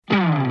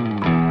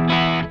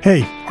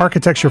Hey,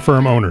 architecture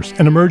firm owners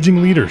and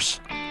emerging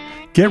leaders.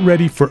 Get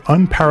ready for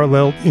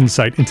unparalleled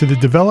insight into the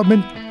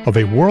development of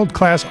a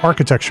world-class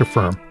architecture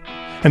firm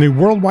and a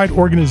worldwide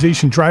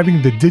organization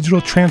driving the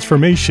digital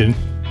transformation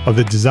of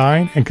the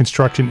design and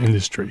construction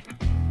industry.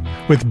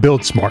 With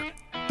Build Smart,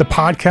 the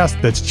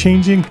podcast that's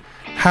changing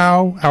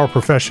how our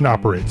profession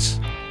operates.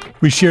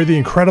 We share the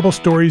incredible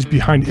stories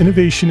behind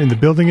innovation in the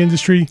building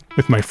industry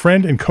with my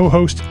friend and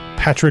co-host,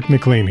 Patrick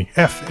McLaney,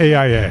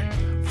 FAIA,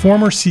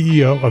 former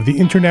CEO of the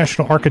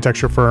international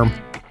architecture firm,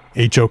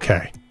 HOK.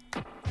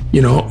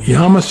 You know,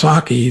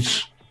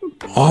 Yamasaki's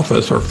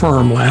office or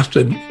firm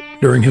lasted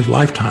during his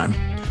lifetime.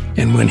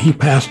 And when he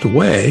passed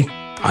away,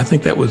 I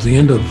think that was the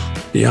end of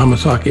the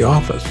Yamasaki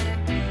office.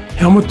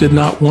 Helmut did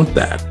not want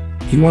that.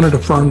 He wanted a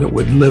firm that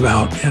would live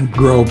out and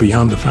grow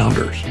beyond the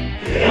founders.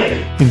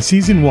 In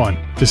Season 1,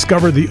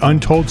 discover the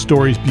untold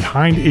stories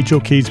behind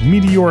HOK's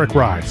meteoric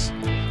rise,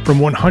 from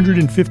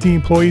 150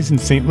 employees in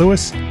St.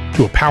 Louis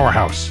to a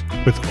powerhouse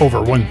with over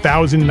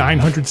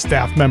 1,900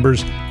 staff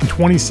members and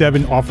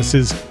 27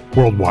 offices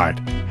worldwide.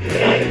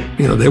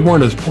 You know, they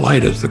weren't as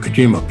polite as the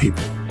Kojima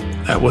people.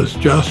 That was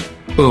just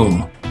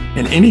boom.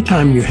 And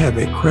anytime you have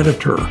a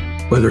creditor,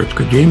 whether it's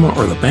Kojima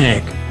or the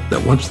bank,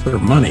 that wants their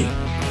money,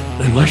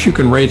 unless you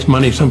can raise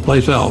money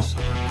someplace else,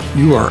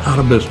 you are out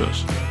of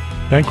business.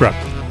 Bankrupt.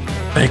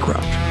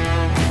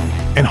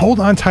 And hold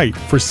on tight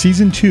for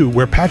Season 2,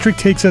 where Patrick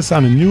takes us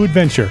on a new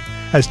adventure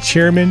as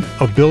chairman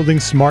of Building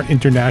Smart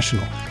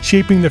International,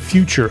 shaping the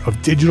future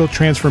of digital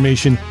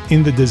transformation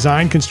in the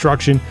design,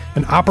 construction,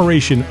 and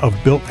operation of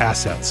built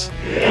assets.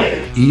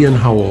 Ian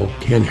Howell,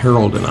 Ken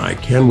Harold, and I,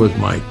 Ken was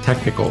my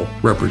technical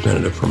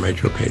representative from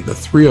HOK. The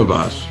three of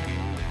us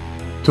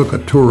took a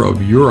tour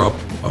of Europe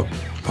of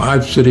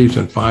 5 cities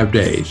in 5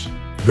 days.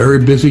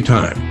 Very busy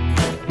time.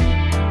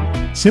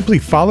 Simply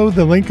follow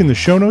the link in the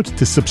show notes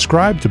to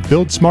subscribe to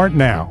Build Smart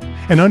now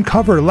and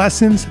uncover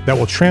lessons that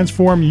will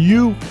transform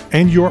you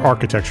and your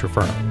architecture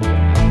firm.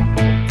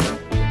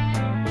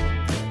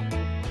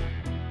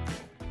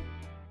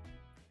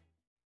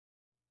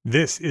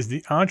 This is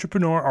the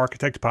Entrepreneur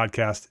Architect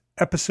Podcast,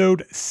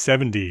 episode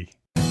 70.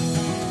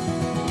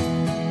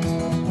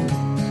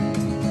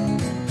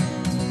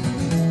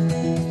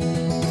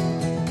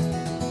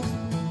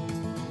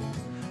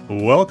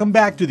 Welcome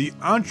back to the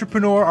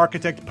Entrepreneur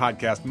Architect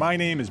Podcast. My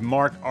name is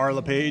Mark R.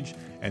 LePage,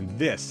 and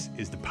this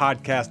is the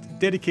podcast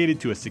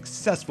dedicated to a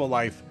successful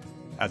life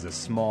as a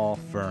small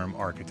firm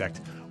architect.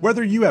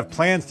 Whether you have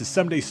plans to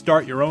someday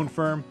start your own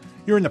firm,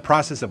 you're in the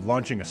process of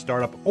launching a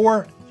startup,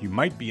 or you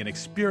might be an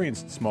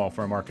experienced small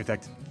firm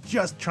architect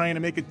just trying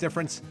to make a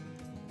difference,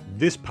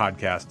 this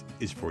podcast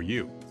is for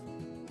you.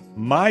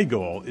 My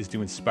goal is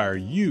to inspire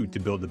you to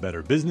build a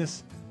better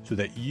business so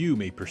that you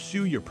may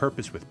pursue your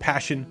purpose with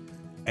passion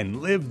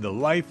and live the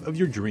life of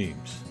your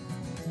dreams.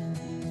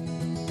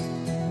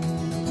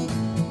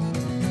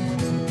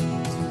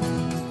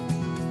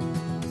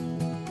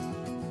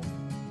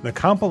 The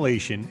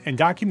compilation and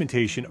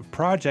documentation of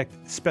project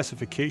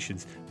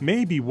specifications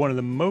may be one of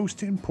the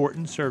most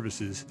important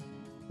services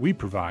we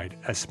provide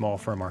as small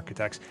firm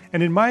architects.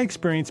 And in my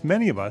experience,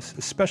 many of us,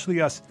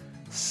 especially us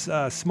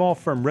small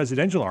firm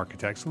residential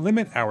architects,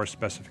 limit our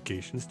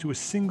specifications to a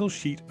single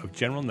sheet of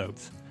general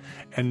notes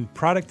and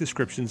product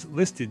descriptions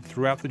listed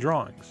throughout the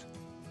drawings.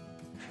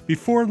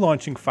 Before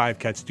launching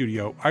 5CAT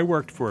Studio, I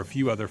worked for a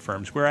few other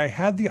firms where I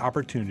had the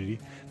opportunity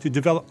to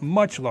develop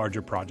much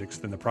larger projects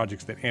than the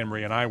projects that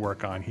Anne-Marie and I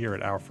work on here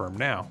at our firm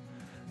now.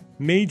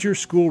 Major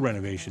school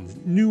renovations,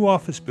 new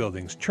office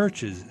buildings,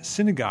 churches,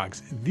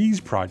 synagogues, these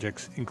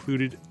projects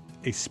included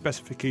a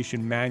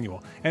specification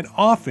manual and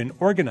often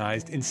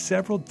organized in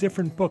several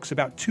different books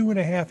about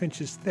 2.5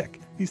 inches thick.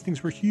 These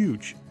things were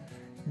huge.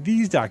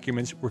 These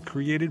documents were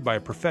created by a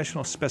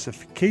professional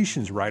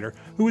specifications writer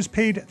who was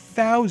paid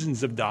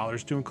thousands of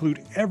dollars to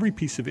include every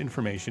piece of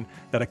information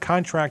that a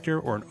contractor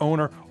or an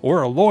owner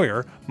or a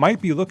lawyer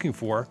might be looking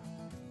for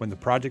when the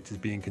project is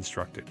being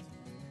constructed.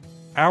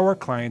 Our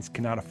clients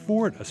cannot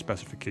afford a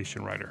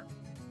specification writer,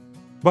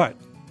 but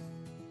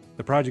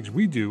the projects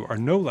we do are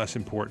no less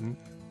important,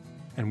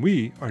 and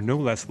we are no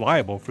less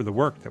liable for the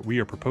work that we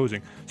are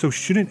proposing. So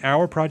shouldn't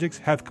our projects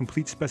have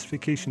complete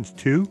specifications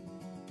too?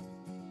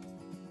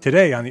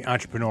 Today on the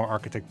Entrepreneur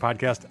Architect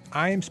Podcast,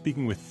 I am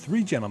speaking with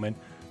 3 gentlemen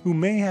who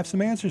may have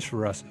some answers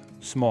for us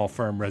small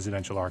firm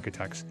residential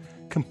architects.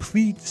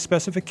 Complete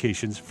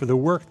specifications for the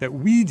work that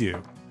we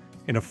do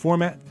in a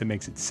format that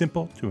makes it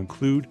simple to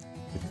include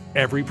with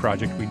every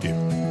project we do.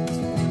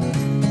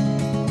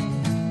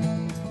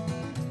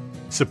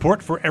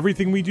 Support for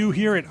everything we do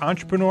here at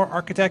Entrepreneur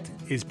Architect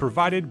is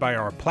provided by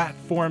our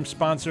platform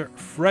sponsor,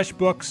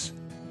 FreshBooks.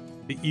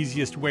 The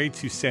easiest way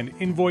to send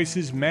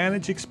invoices,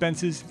 manage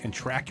expenses, and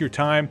track your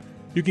time.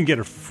 You can get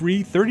a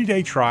free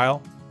 30-day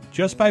trial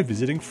just by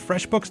visiting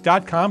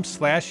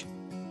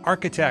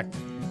freshbooks.com/architect.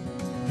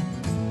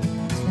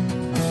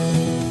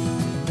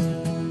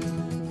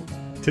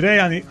 Today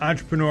on the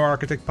Entrepreneur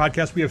Architect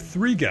Podcast, we have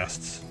 3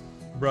 guests.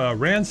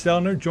 Rand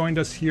Selner joined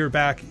us here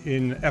back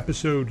in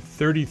episode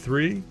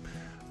 33,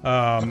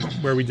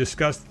 where we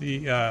discussed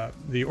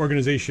the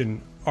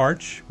organization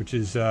ARCH, which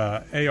is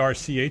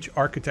ARCH,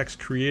 Architects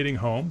Creating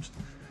Homes.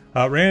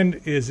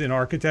 Rand is an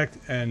architect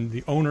and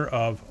the owner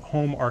of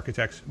Home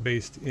Architects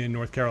based in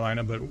North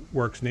Carolina, but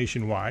works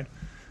nationwide.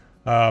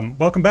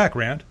 Welcome back,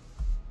 Rand.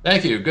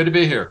 Thank you. Good to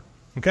be here.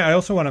 Okay, I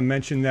also want to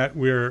mention that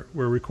we're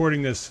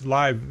recording this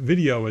live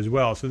video as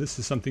well, so this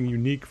is something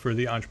unique for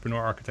the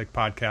Entrepreneur Architect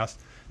podcast.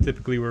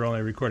 Typically, we're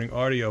only recording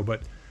audio,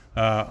 but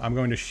I'm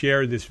going to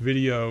share this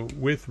video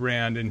with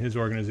Rand and his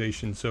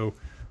organization, so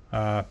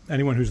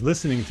anyone who's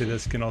listening to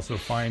this can also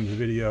find the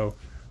video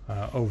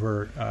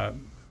over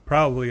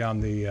probably on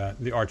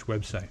the ARCH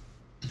website.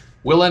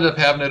 We'll end up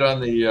having it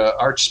on the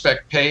ARCH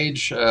spec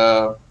page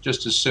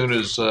just as soon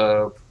as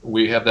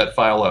we have that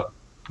file up.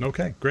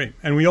 Okay, great.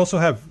 And we also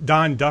have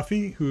Don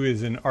Duffy, who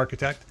is an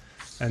architect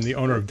and the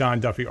owner of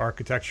Don Duffy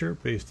Architecture,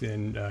 based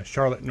in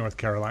Charlotte, North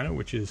Carolina,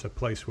 which is a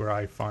place where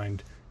I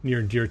find near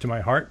and dear to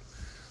my heart.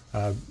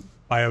 I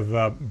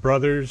have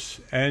brothers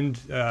and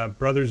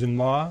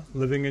brothers-in-law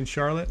living in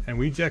Charlotte, and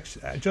we just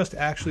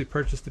actually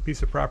purchased a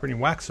piece of property in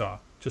Waxhaw,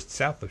 just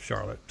south of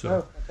Charlotte.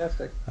 So,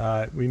 fantastic.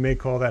 We may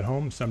call that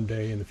home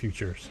someday in the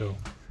future. So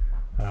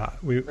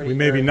we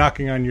may be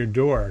knocking on your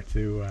door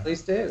to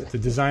Please do. to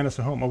design us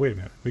a home. Oh, wait a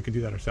minute, we could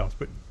do that ourselves,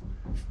 but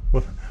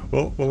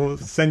we'll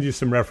send you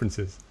some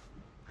references.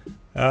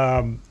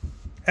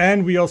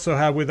 And we also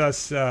have with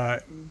us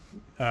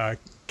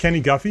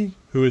Kenny Guffey,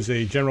 who is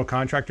a general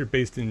contractor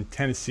based in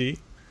Tennessee.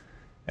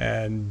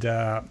 And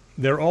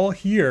they're all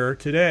here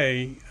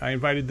today. I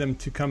invited them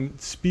to come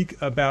speak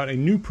about a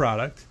new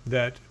product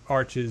that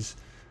ARCH is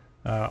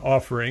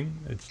offering.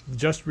 It's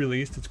just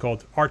released. It's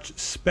called ARCH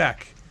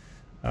Spec.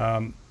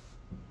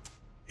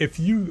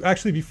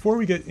 Before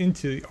we get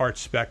into the ARCH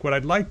Spec, what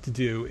I'd like to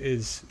do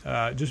is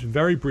just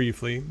very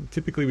briefly,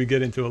 typically we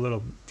get into a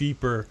little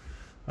deeper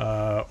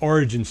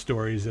origin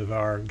stories of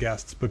our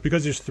guests, but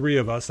because there's three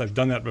of us, I've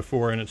done that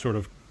before and it sort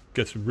of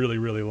gets really,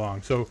 really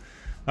long. So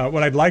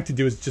what I'd like to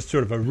do is just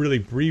sort of a really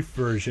brief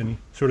version,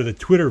 sort of the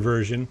Twitter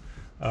version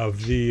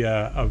of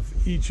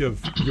each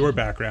of your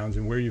backgrounds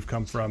and where you've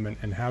come from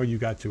and how you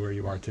got to where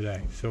you are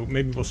today. So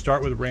maybe we'll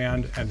start with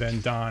Rand and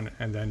then Don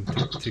and then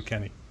to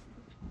Kenny.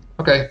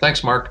 Okay,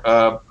 thanks, Mark.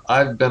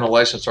 I've been a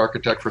licensed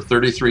architect for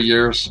 33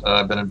 years.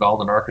 I've been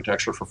involved in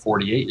architecture for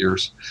 48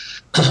 years.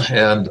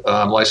 And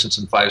I'm licensed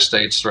in 5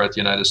 states throughout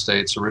the United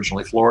States,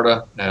 originally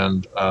Florida,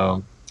 and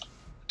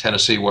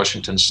Tennessee,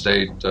 Washington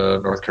State,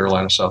 North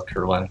Carolina, South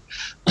Carolina.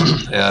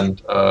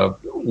 And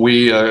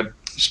we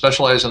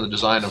specialize in the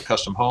design of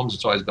custom homes.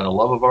 It's always been a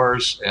love of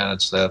ours, and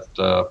it's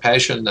that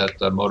passion that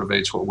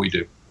motivates what we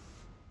do.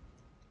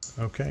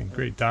 Okay,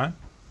 great. Don?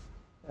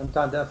 I'm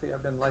Don Duffy.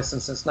 I've been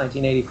licensed since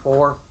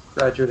 1984,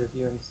 graduate of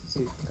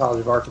UNC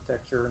College of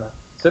Architecture, and I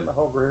spent my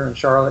whole career in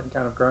Charlotte and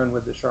kind of grown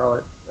with the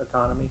Charlotte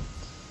economy.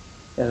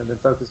 And I've been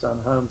focused on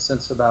homes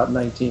since about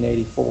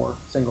 1984,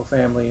 single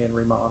family and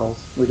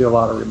remodels. We do a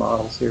lot of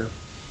remodels here.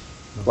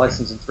 Okay.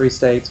 Licensed in 3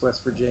 states,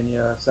 West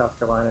Virginia, South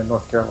Carolina, and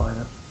North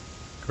Carolina.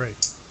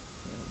 Great.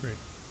 Great.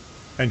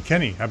 And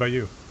Kenny, how about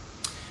you?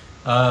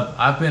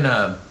 I've been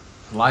a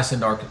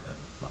licensed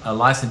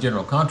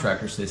general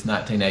contractor since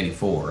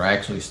 1984. I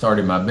actually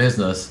started my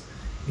business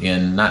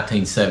in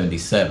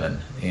 1977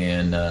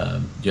 in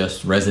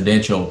just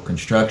residential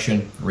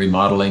construction,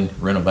 remodeling,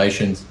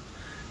 renovations.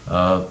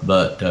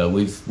 But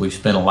we've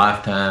spent a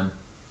lifetime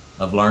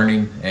of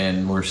learning,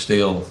 and we're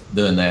still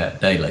doing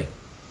that daily.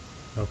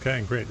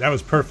 Okay, great. That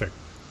was perfect.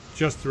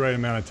 Just the right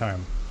amount of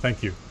time.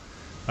 Thank you.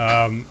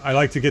 I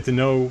like to get to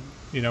know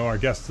our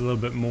guests a little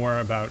bit more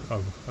about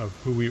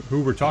who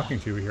we're talking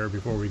to here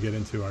before we get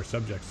into our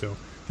subject. So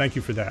thank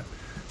you for that.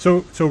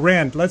 So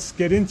Rand, let's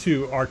get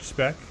into ARCH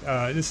Spec.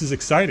 This is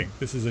exciting.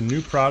 This is a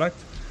new product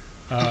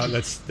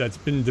that's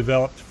been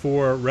developed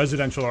for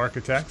residential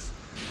architects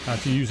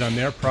to use on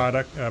their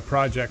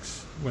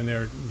projects when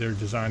they're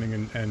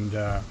designing and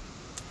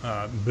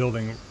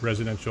building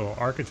residential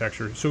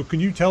architecture. So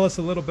can you tell us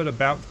a little bit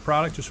about the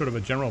product, just sort of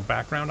a general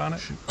background on it?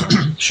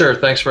 Sure,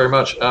 thanks very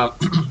much.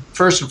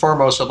 First and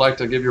foremost, I'd like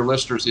to give your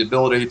listeners the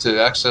ability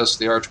to access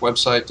the ARCH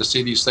website to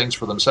see these things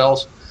for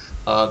themselves.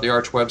 The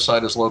ARCH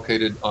website is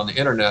located on the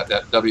internet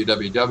at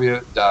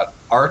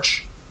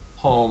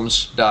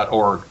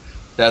www.archhomes.org.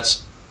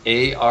 That's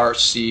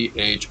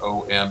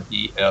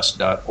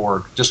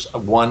ARCHOMES.org. Just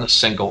one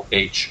single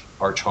H,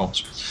 ARCH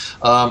Homes.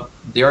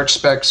 The ARCH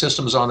Spec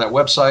system is on that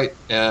website,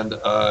 and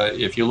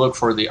if you look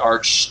for the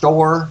ARCH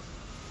store,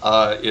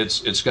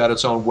 it's got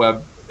its own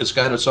web. It's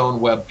got its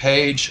own web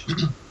page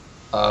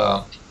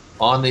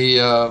on the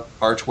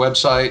ARCH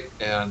website,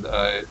 and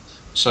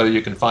so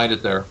you can find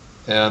it there.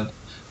 And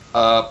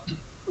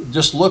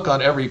just look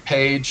on every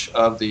page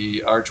of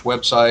the ARCH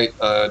website.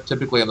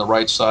 Typically on the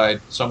right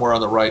side, somewhere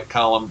on the right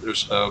column,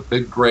 there's a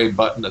big gray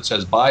button that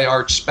says Buy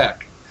ARCH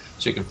Spec,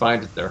 so you can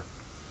find it there.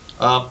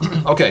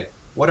 Okay,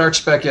 what ARCH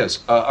Spec is.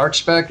 ARCH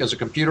Spec is a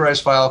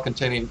computerized file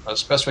containing a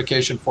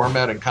specification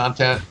format and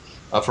content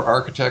for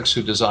architects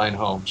who design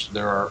homes.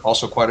 There are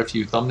also quite a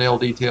few thumbnail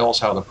details,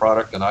 how the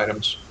product and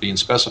items being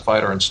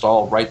specified are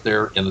installed right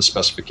there in the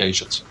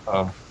specifications.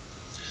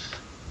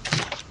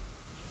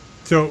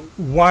 So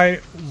why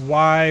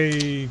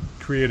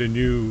create a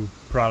new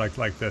product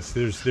like this?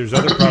 There's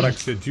other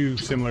products that do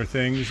similar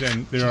things,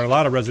 and there are a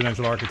lot of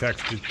residential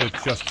architects that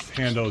just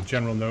handle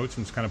general notes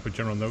and kind of put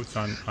general notes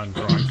on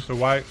drawings. So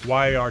why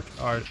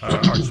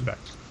ArchSpec?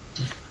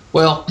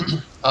 Well,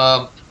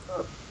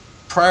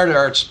 prior to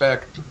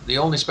ArchSpec, the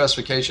only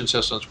specification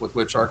systems with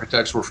which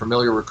architects were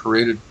familiar were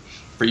created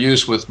for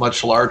use with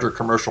much larger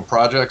commercial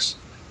projects.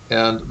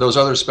 And those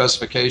other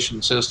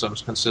specification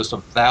systems consist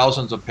of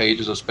thousands of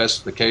pages of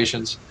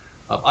specifications.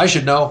 I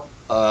should know,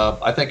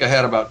 I think I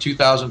had about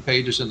 2,000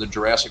 pages in the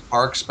Jurassic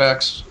Park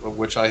specs, of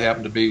which I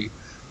happened to be,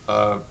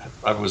 I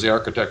was the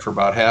architect for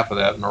about half of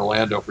that in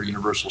Orlando for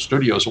Universal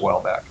Studios a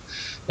while back.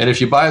 And if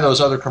you buy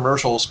those other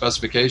commercial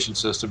specification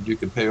systems, you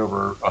can pay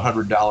over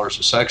 $100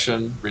 a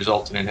section,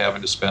 resulting in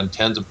having to spend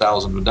tens of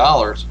thousands of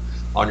dollars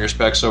on your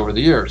specs over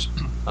the years.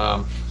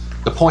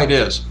 The point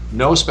is,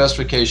 no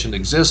specification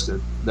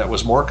existed that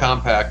was more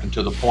compact and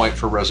to the point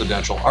for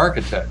residential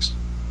architects.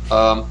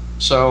 And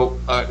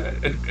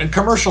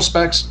commercial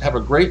specs have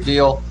a great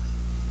deal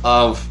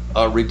of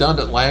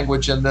redundant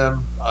language in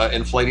them,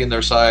 inflating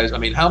their size. I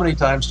mean, how many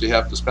times do you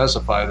have to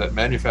specify that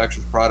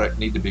manufacturer's product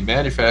need to be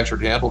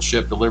manufactured, handled,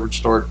 shipped, delivered,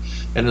 stored,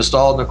 and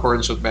installed in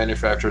accordance with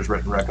manufacturer's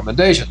written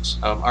recommendations?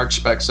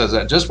 ArchSpec says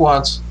that just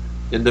once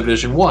in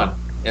Division 1.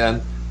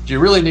 And do you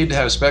really need to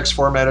have specs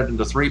formatted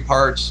into 3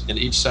 parts in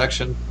each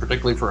section,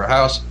 particularly for a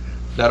house?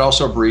 That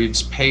also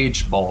breeds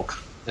page bulk.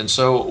 And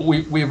so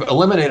we've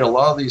eliminated a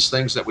lot of these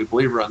things that we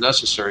believe are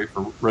unnecessary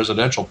for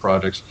residential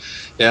projects.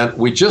 And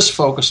we just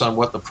focus on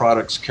what the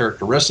product's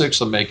characteristics,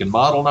 the make and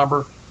model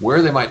number,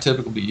 where they might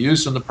typically be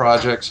used in the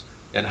projects,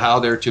 and how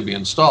they're to be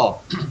installed.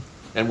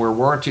 And where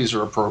warranties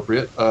are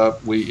appropriate,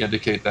 we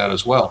indicate that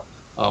as well.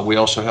 We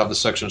also have the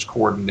sections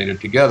coordinated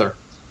together.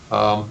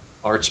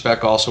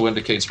 ArchSpec also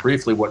indicates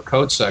briefly what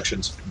code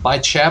sections by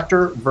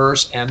chapter,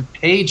 verse, and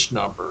page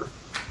number,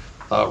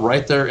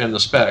 right there in the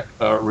spec,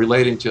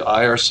 relating to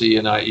IRC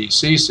and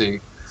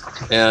IECC.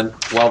 And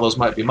while those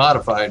might be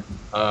modified,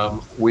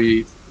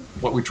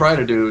 what we try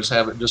to do is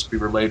have it just be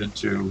related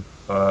to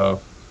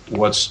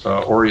what's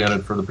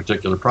oriented for the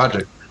particular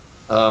project.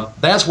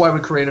 That's why we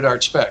created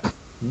ArchSpec.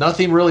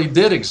 Nothing really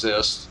did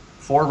exist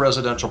for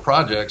residential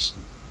projects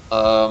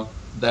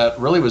that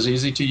really was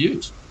easy to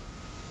use.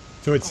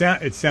 So it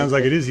sounds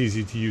like it is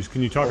easy to use.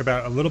 Can you talk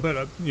about a little bit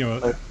of,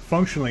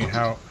 functionally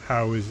how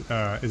is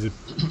it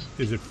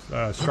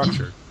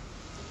structured?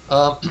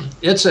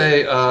 It's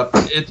an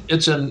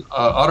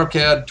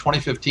AutoCAD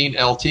 2015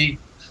 LT,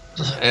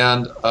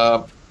 and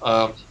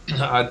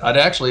I'd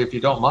actually, if you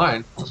don't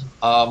mind,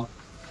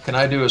 can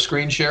I do a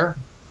screen share?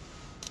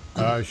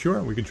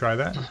 Sure, we can try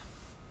that.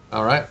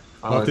 All right.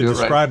 I'll have to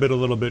describe it a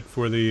little bit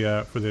for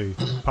the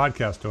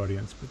podcast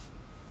audience.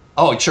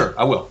 Oh, sure,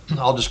 I will.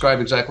 I'll describe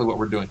exactly what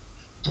we're doing.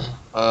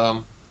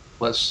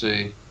 Let's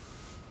see.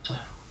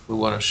 We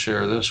want to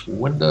share this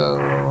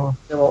window.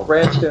 And while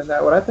Rand's doing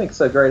that, what I think is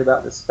so great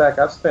about this spec,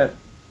 I've spent,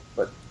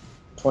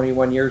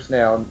 21 years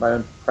now in my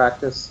own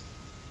practice.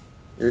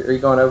 Are you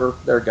going over?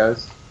 There it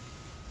goes.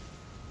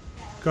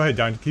 Go ahead,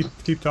 Don.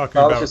 Keep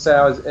talking I about. was just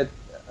saying,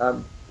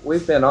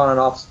 we've been on and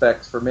off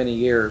specs for many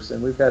years,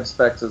 and we've had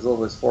specs as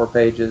little as 4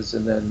 pages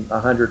and then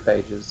 100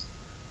 pages.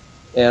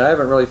 And I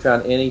haven't really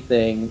found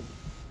anything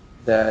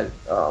that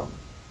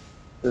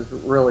is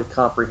really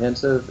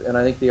comprehensive, and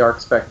I think the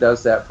ArchSpec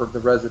does that for the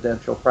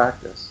residential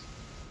practice.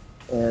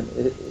 And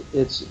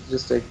it's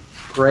just a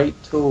great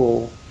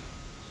tool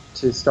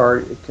to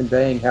start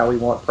conveying how we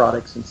want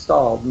products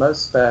installed.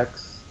 Most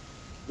specs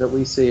that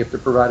we see, if they're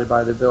provided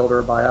by the builder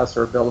or by us,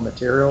 or a bill of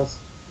materials,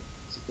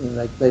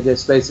 they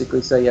just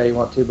basically say, yeah, you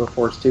want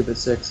 2x4s,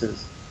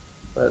 2x6s.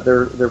 But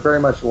they're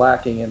very much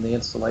lacking in the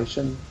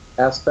installation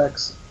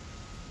aspects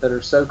that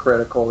are so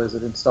critical. Is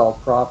it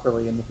installed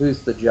properly, and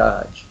who's the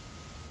judge?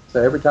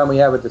 So every time we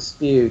have a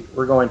dispute,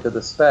 we're going to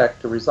the spec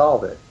to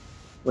resolve it.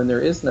 When there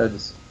is no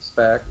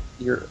spec,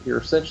 you're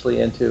essentially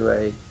into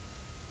a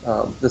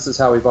this is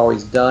how we've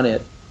always done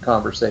it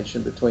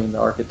conversation between the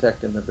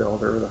architect and the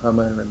builder, or the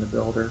homeowner and the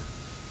builder.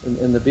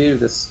 And the beauty of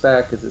this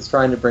spec is it's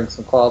trying to bring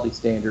some quality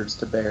standards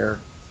to bear.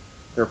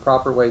 There are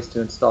proper ways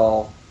to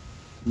install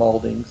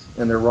moldings,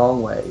 and there are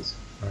wrong ways.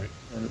 Right.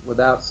 And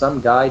without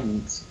some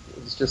guidance,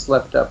 it's just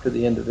left up to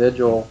the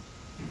individual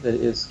that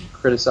is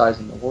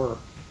criticizing the work.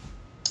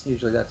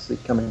 Usually that's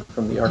coming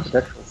from the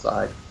architectural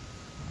side.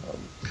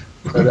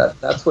 So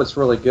that's what's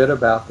really good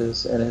about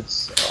this, and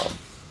it's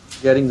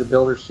getting the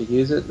builders to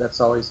use it.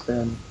 That's always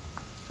been,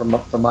 from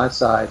my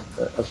side,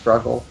 a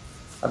struggle.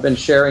 I've been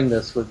sharing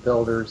this with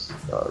builders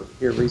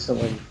here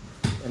recently,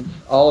 and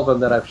all of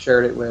them that I've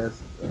shared it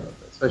with,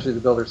 especially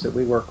the builders that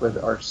we work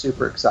with, are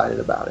super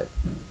excited about it.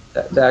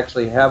 To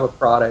actually have a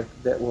product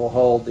that will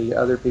hold the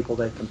other people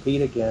they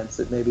compete against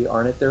that maybe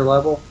aren't at their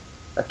level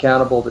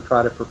accountable to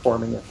try to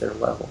performing at their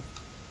level.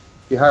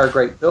 If you hire a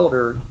great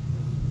builder,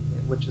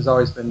 which has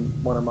always been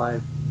one of my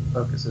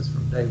focuses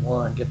from day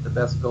one, get the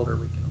best builder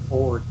we can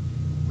afford.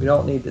 We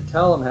don't need to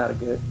tell them how to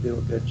do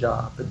a good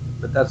job,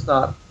 but that's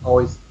not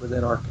always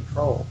within our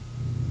control.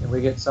 and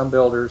we get some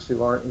builders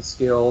who aren't as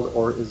skilled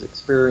or as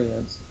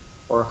experienced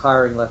or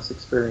hiring less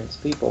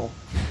experienced people,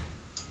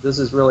 this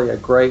is really a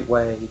great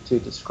way to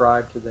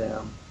describe to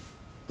them,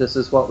 this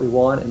is what we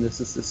want and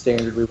this is the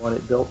standard we want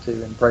it built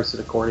to, and price it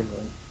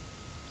accordingly.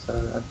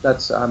 So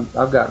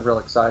I've gotten real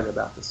excited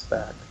about this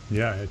spec.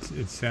 Yeah,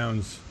 it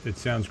sounds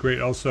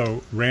great.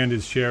 Also, Rand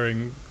is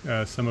sharing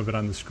some of it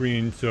on the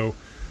screen, so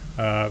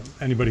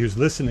anybody who's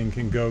listening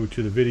can go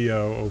to the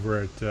video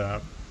over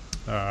at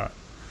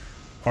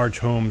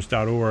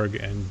archhomes.org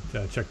and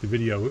check the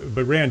video.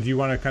 But Rand, do you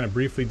want to kind of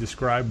briefly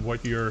describe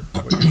what you're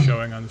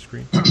showing on the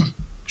screen?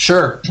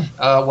 Sure.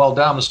 While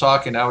Dom was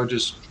talking, I was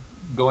just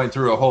going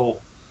through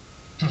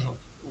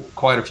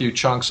quite a few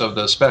chunks of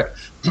the spec.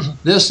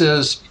 This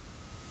is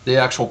the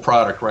actual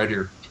product right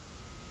here.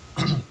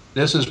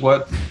 This is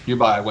what you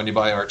buy when you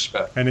buy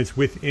ArchSpec. And it's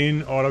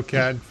within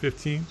AutoCAD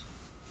 15?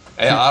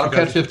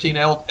 AutoCAD 15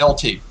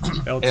 LT.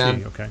 LT,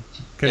 and, okay.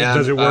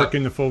 Does it work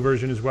in the full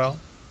version as well?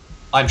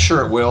 I'm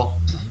sure it will.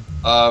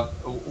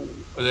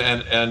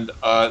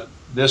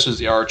 This is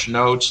the Arch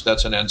Notes.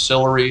 That's an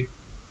ancillary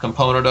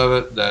component of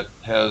it that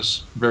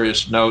has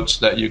various notes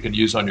that you can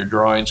use on your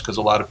drawings, because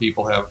a lot of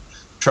people have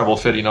trouble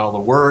fitting all the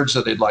words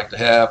that they'd like to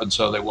have, and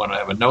so they want to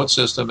have a note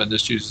system, and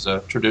this uses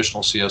a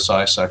traditional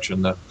CSI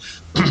section that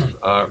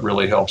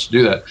really helps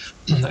do that.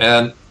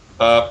 And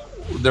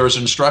there's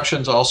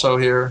instructions also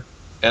here,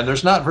 and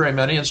there's not very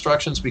many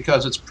instructions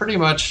because it's pretty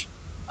much,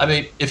 I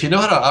mean, if you know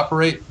how to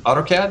operate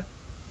AutoCAD,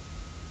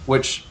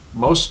 which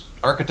most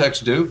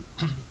architects do,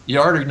 you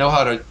already know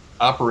how to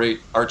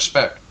operate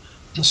ArchSpec.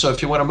 So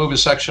if you want to move a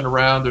section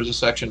around, there's a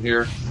section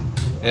here.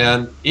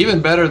 And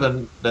even better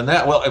than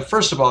that, well,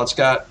 first of all, it's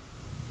got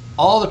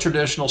all the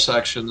traditional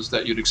sections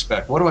that you'd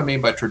expect. What do I mean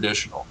by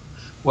traditional?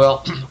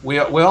 Well, we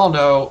all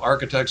know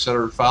architects that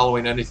are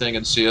following anything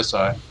in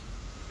CSI,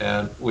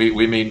 and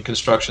we mean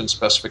Construction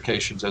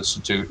Specifications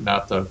Institute,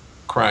 not the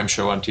crime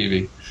show on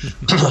TV,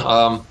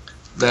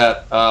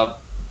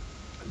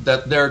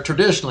 that there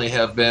traditionally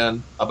have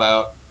been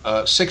about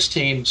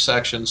 16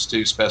 sections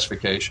to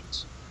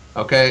specifications.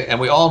 Okay, and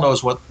we all know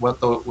what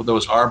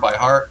those are by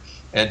heart.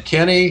 And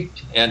Kenny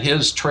and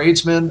his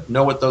tradesmen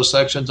know what those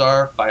sections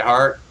are by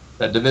heart.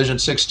 That Division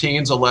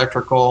 16 is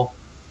electrical.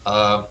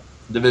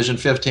 Division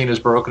 15 is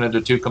broken into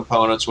two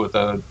components with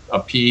a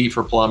P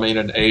for plumbing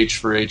and H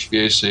for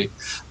HVAC.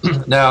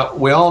 Now,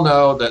 we all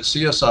know that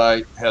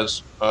CSI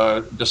has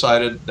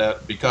decided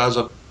that because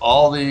of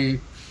all the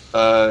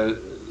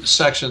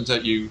sections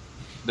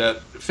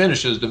that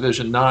finishes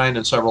Division 9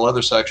 and several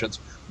other sections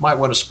might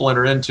want to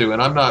splinter into,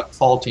 and I'm not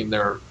faulting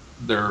their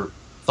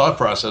thought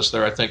process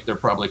there. I think they're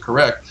probably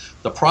correct.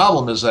 The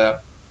problem is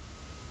that,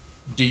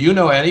 do you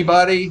know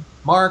anybody,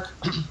 Mark,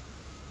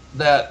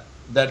 that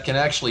can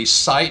actually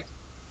cite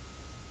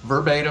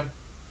verbatim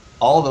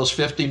all those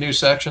 50 new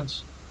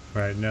sections?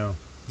 Right, no.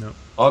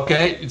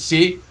 Okay,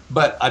 see,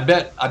 but I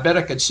bet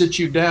I could sit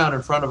you down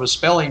in front of a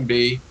spelling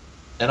bee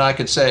and I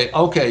could say,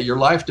 okay, your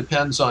life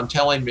depends on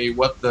telling me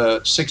what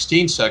the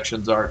 16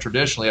 sections are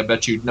traditionally. I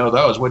bet you'd know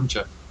those, wouldn't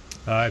you?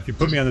 If you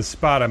put me on the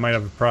spot, I might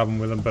have a problem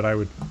with them, but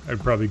I'd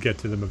probably get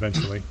to them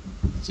eventually.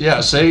 Yeah,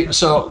 see,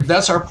 so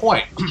that's our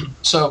point.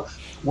 So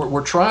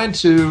we're trying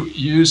to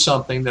use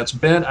something that's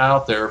been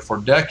out there for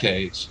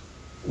decades,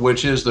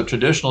 which is the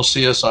traditional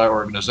CSI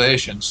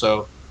organization.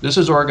 So this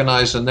is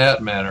organized in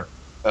that manner,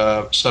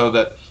 so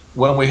that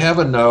when we have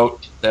a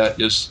note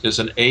that is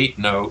an 8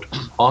 note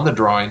on the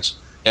drawings,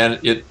 and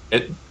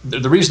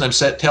the reason I'm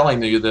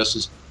telling you this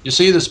is, you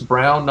see this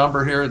brown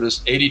number here, this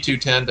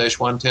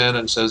 8210-110, and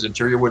it says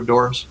interior wood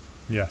doors?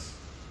 Yes.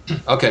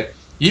 Okay,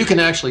 you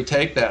can actually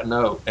take that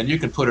note and you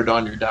can put it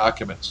on your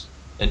documents.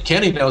 And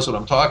Kenny knows what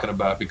I'm talking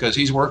about because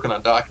he's working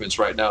on documents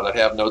right now that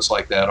have notes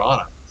like that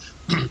on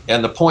it.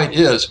 And the point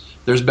is,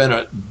 there's been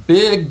a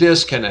big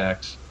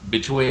disconnect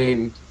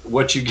between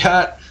what you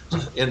got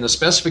in the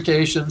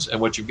specifications and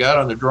what you've got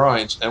on the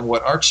drawings. And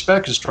what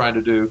ArchSpec is trying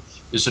to do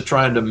is to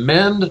try to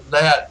mend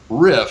that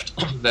rift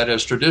that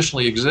has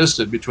traditionally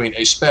existed between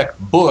a spec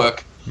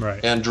book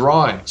and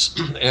drawings.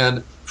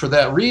 And for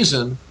that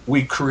reason,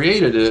 we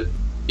created it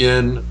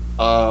in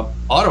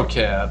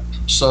AutoCAD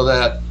so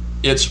that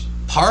it's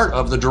part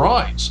of the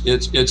drawings.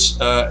 It's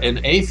an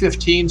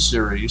A15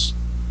 series,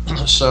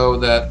 so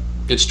that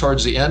it's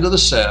towards the end of the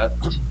set.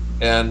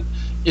 And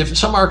if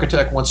some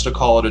architect wants to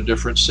call it a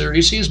different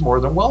series, he's more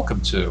than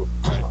welcome to.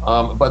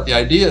 But the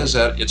idea is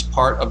that it's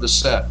part of the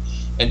set.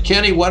 And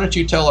Kenny, why don't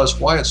you tell us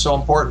why it's so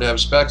important to have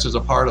specs as a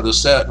part of the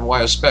set, and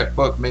why a spec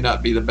book may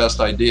not be the best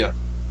idea?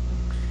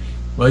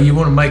 Well, you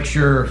want to make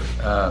sure,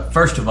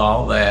 first of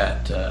all,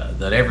 that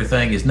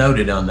everything is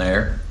noted on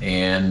there,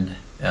 and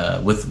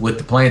with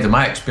the plans, in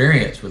my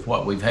experience with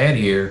what we've had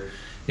here,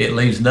 it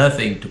leaves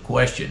nothing to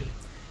question.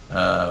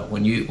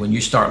 When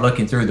you start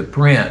looking through the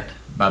print,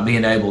 by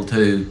being able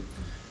to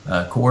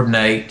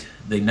coordinate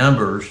the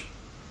numbers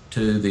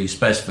to the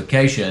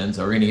specifications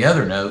or any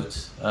other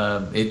notes,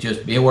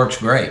 it works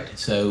great.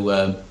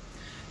 So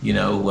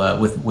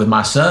with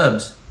my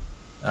subs,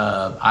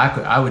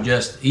 I would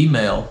just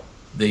email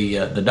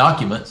the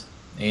documents,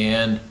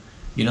 and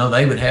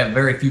they would have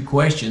very few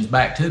questions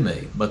back to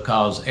me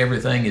because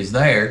everything is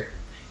there.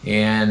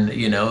 And,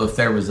 if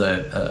there was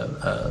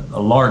a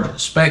large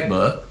spec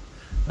book,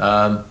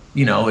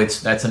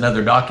 that's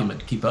another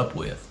document to keep up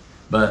with.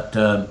 But,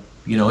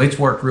 it's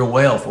worked real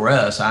well for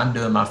us. I'm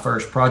doing my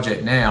first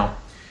project now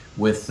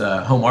with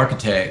Home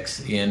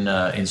Architects in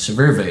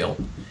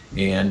Sevierville.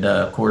 And,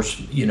 of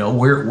course,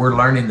 we're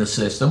learning the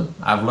system.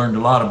 I've learned a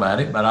lot about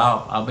it, but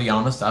I'll be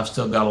honest, I've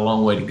still got a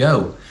long way to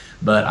go.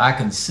 But I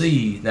can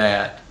see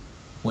that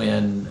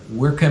when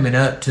we're coming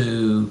up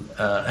to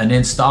an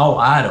install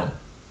item,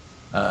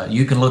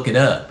 you can look it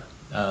up.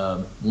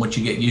 Once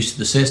you get used to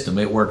the system,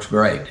 it works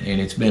great,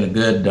 and it's been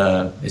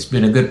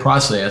a good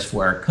process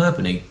for our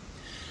company,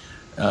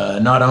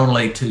 not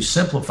only to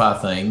simplify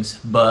things,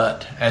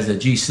 but as a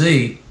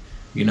GC,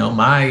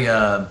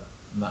 my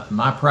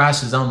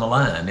price is on the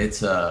line.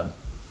 It's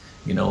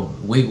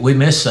we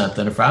miss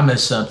something. If I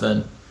miss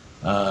something,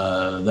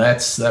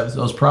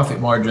 those profit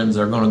margins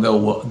are going to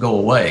go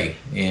away.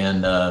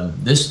 And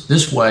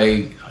this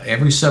way,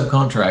 every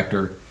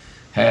subcontractor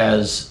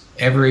has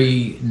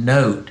every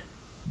note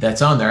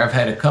that's on there. I've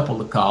had a couple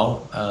to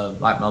call,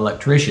 like my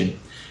electrician,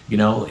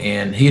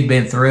 and he had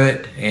been through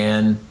it,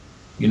 and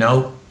he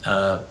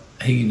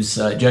was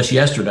just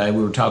yesterday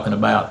we were talking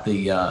about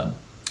the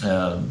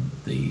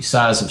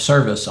size of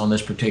service on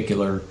this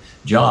particular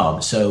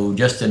job. So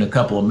just in a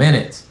couple of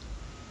minutes,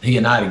 he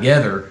and I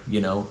together,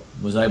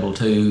 was able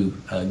to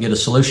get a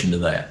solution to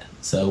that.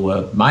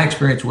 So my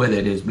experience with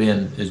it has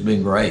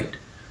been great.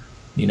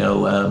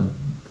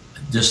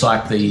 Just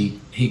like the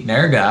heat and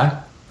air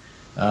guy,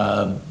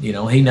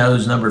 he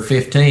knows number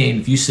 15.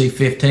 If you see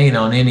 15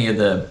 on any of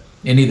the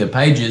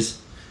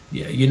pages,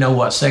 you know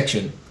what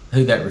section,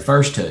 who that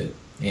refers to.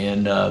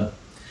 And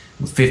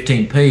with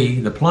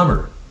 15P, the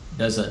plumber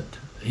doesn't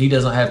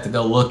have to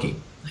go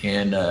looking.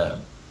 And it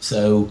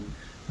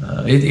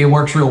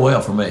works real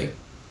well for me.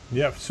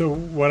 Yeah. So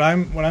what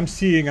I'm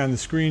seeing on the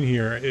screen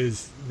here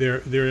is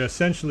they're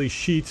essentially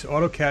sheets,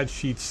 AutoCAD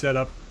sheets set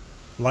up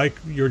like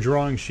your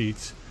drawing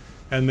sheets,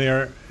 and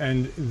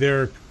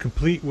they're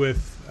complete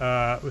with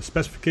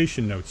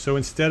specification notes. So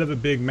instead of a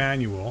big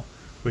manual,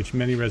 which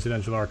many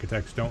residential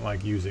architects don't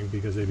like using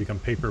because they become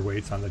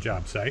paperweights on the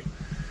job site,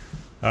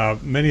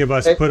 many of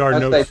us put our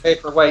notes.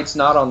 Paperweights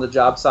not on the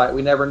job site.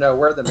 We never know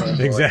where the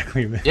manual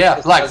exactly. is.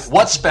 Yeah, like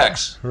what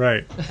specs?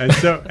 Right,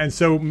 and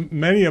so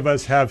many of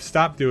us have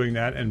stopped doing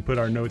that and put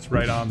our notes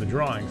right on the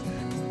drawings.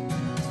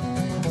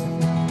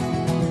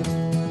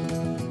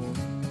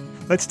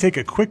 Let's take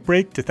a quick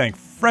break to thank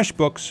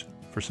FreshBooks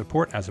for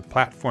support as a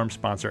platform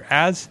sponsor.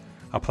 As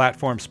a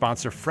platform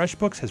sponsor,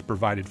 FreshBooks has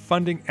provided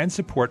funding and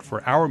support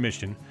for our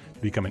mission to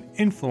become an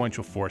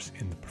influential force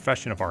in the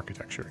profession of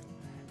architecture.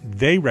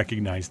 They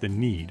recognize the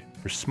need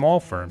for small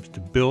firms to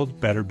build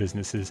better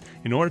businesses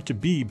in order to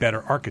be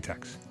better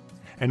architects.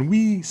 And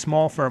we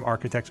small firm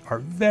architects are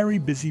very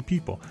busy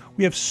people.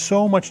 We have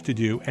so much to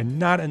do and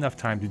not enough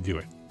time to do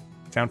it.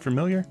 Sound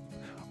familiar?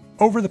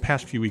 Over the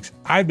past few weeks,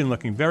 I've been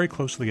looking very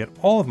closely at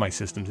all of my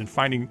systems and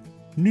finding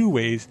new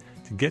ways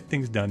to get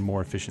things done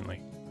more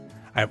efficiently.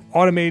 I have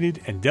automated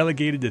and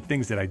delegated the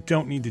things that I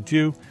don't need to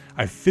do.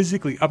 I've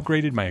physically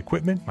upgraded my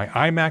equipment. My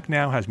iMac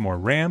now has more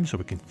RAM so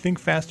it can think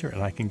faster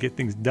and I can get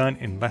things done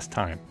in less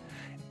time.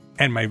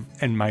 And my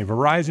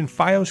Verizon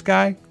Fios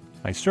guy,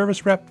 my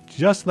service rep,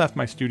 just left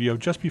my studio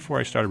just before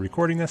I started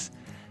recording this,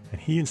 and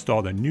he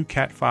installed a new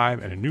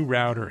Cat5 and a new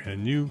router and a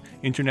new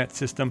internet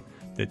system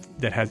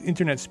that has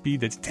internet speed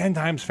that's 10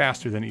 times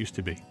faster than it used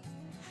to be.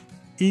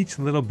 Each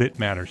little bit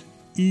matters.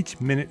 Each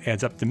minute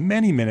adds up to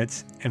many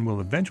minutes and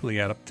will eventually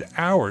add up to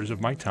hours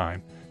of my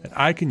time that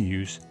I can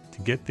use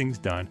to get things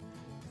done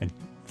and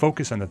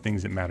focus on the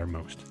things that matter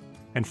most.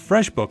 And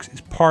FreshBooks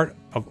is part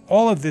of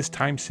all of this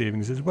time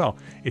savings as well.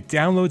 It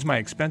downloads my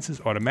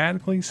expenses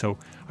automatically so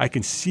I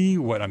can see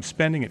what I'm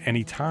spending at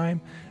any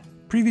time.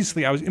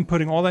 Previously, I was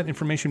inputting all that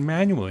information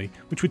manually,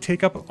 which would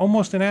take up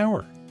almost an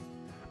hour.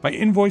 My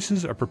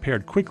invoices are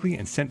prepared quickly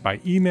and sent by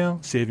email,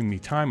 saving me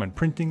time on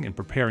printing and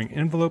preparing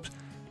envelopes.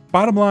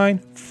 Bottom line,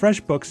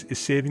 FreshBooks is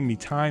saving me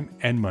time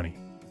and money.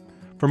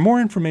 For more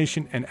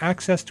information and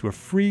access to a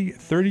free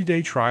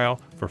 30-day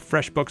trial for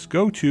FreshBooks,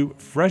 go to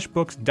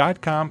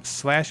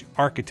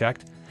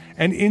freshbooks.com/architect,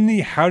 and in the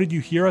How Did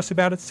You Hear Us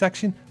About It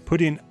section, put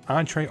in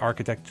Entree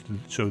Architect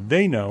so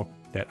they know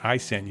that I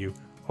sent you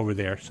over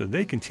there so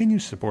they continue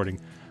supporting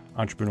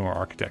Entrepreneur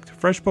Architect.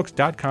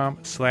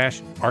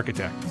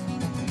 freshbooks.com/architect.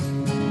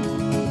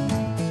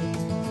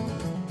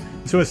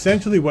 So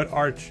essentially what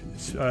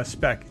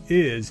ArchSpec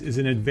is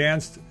an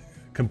advanced,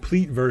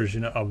 complete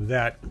version of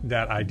that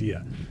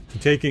idea. So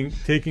taking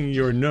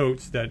your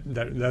notes,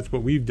 that's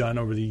what we've done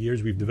over the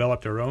years. We've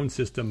developed our own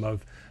system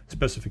of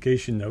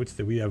specification notes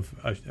that we have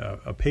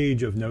a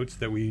page of notes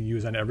that we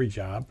use on every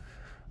job.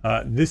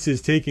 This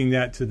is taking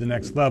that to the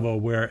next level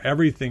where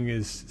everything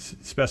is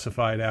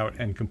specified out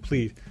and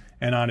complete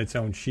and on its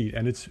own sheet.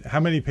 And it's how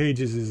many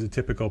pages is a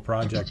typical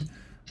project?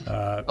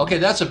 Okay,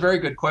 that's a very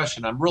good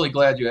question. I'm really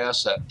glad you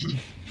asked that.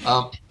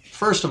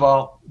 First of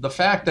all, the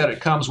fact that it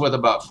comes with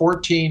about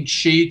 14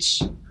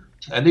 sheets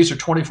and these are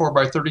 24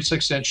 by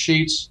 36 inch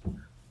sheets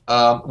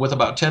with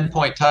about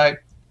 10-point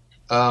type.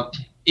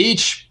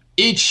 Each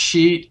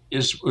sheet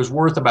is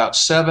worth about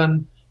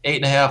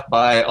 8.5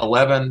 by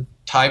 11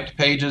 typed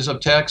pages of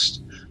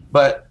text.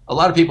 But a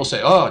lot of people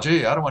say, oh,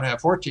 gee, I don't want to have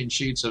 14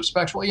 sheets of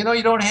specs. Well, you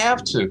don't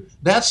have to.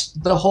 That's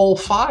the whole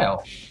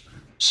file.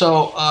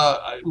 So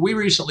we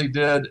recently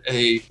did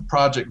a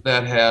project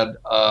that had,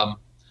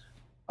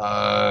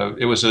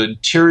 it was an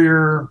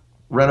interior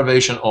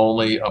renovation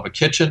only of a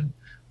kitchen,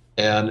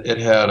 and it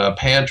had a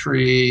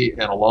pantry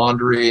and a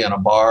laundry and a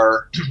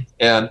bar,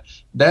 and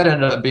that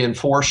ended up being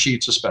 4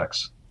 sheets of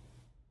specs,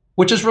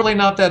 which is really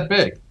not that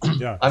big.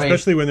 Yeah,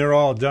 especially when they're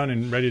all done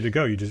and ready to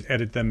go. You just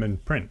edit them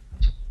and print.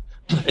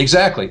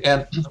 Exactly.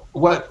 And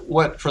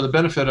what for the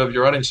benefit of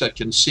your audience that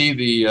can see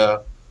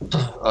the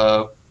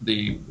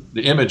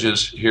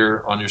images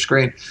here on your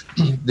screen,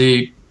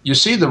 you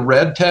see the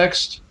red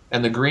text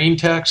and the green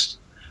text.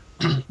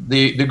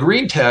 The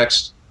green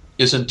text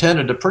is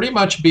intended to pretty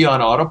much be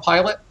on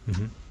autopilot,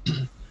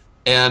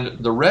 and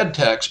the red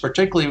text,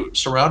 particularly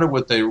surrounded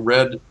with a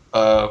red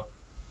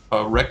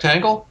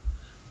rectangle,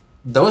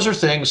 those are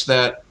things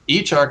that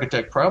each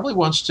architect probably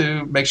wants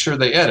to make sure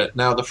they edit.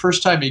 Now, the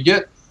first time you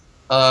get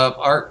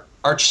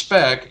Arch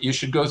Spec, you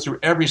should go through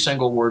every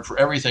single word for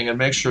everything and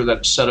make sure that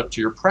it's set up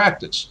to your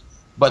practice.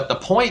 But the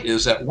point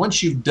is that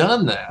once you've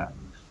done that,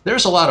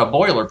 there's a lot of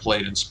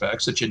boilerplate in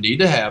specs that you need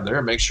to have there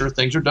and make sure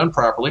things are done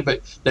properly, but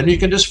then you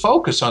can just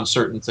focus on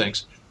certain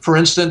things. For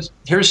instance,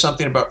 here's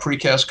something about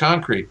precast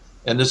concrete,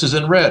 and this is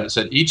in red. It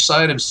said each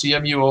side of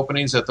CMU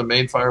openings at the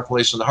main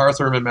fireplace and the hearth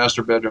room and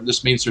master bedroom.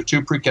 This means there are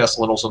 2 precast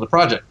lintels on the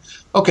project.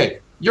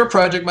 Okay, your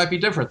project might be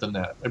different than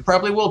that. It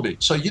probably will be.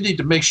 So you need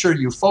to make sure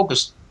you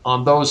focus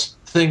on those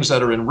things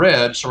that are in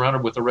red,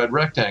 surrounded with a red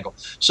rectangle.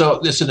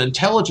 So it's an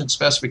intelligent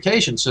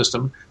specification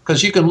system,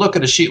 because you can look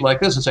at a sheet like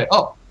this and say,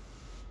 oh,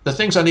 the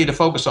things I need to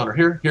focus on are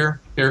here, here,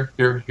 here,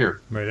 here,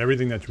 here. Right.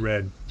 Everything that's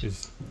red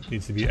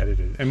needs to be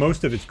edited, and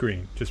most of it's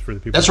green, just for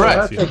the people. That's right.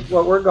 I think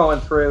what we're going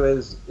through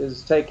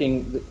is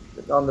taking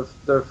on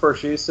the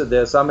first use of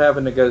this. I'm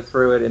having to go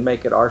through it and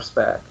make it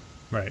RSpec,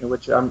 right?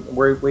 Which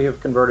we have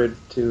converted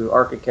to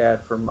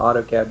ArchiCAD from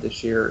AutoCAD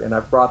this year, and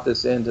I've brought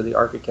this into the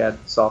ArchiCAD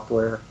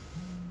software,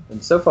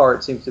 and so far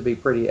it seems to be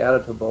pretty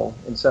editable.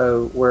 And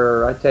so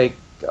where I take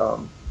a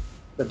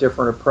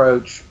different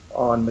approach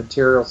on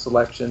material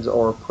selections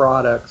or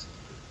products,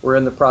 we're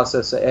in the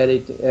process of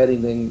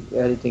editing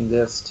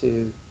this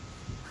to,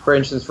 for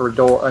instance, for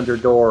under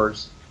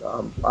doors.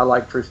 I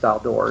like true style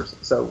doors,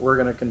 so we're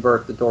going to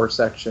convert the door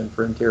section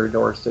for interior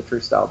doors to true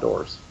style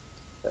doors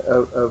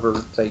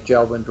over, say,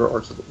 JELD-WEN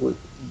doors.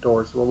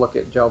 We'll look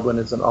at JELD-WEN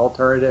as an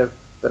alternative,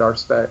 but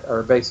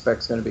our base spec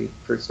is going to be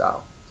true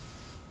style.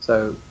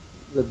 So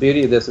the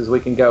beauty of this is we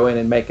can go in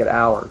and make it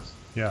ours.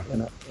 Yeah.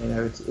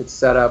 It's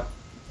set up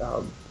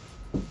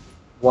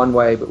one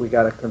way, but we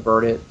got to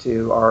convert it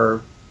to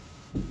our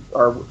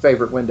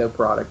favorite window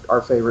product,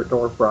 our favorite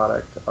door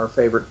product, our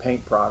favorite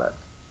paint product,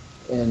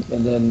 and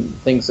then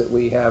things that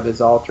we have as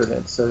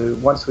alternates. So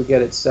once we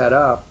get it set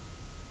up,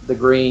 the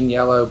green,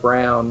 yellow,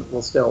 brown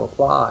will still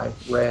apply,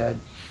 red,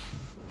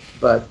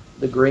 but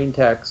the green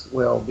text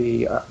will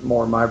be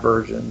more my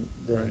version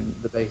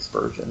than the base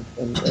version.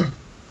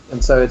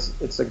 And so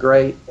it's a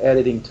great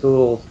editing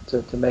tool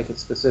to make it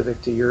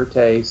specific to your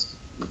taste,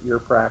 your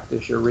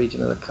practice, your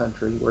region of the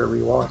country, wherever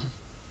you are.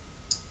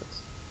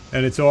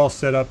 And it's all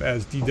set up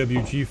as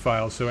DWG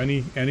files. So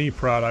any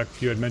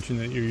product, you had mentioned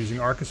that you're using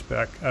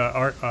ArchiCAD,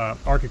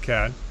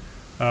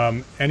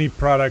 any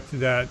product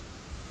that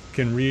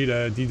can read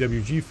a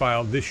DWG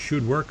file, this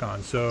should work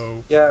on.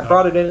 So yeah, I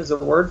brought it in as a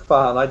Word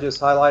file. I just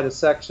highlight a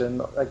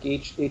section. Like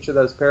each of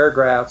those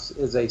paragraphs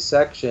is a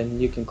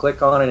section. You can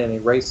click on it and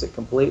erase it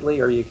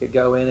completely, or you could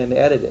go in and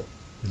edit it.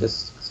 Mm-hmm.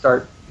 Just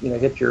start,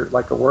 hit your,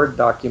 like a Word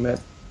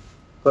document,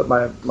 put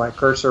my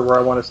cursor where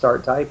I want to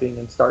start typing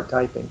and start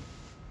typing.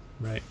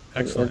 Right.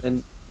 Excellent.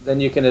 And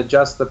then you can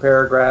adjust the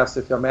paragraphs.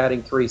 If I'm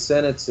adding 3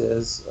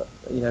 sentences,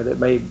 that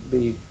may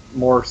be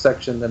more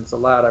section than it's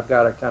allowed. I've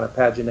got to kind of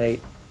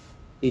paginate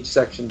each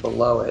section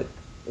below it.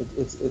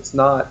 It's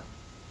not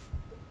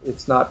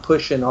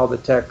pushing all the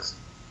text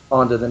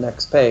onto the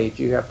next page.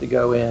 You have to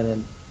go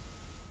in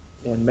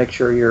and make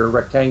sure your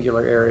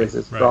rectangular areas,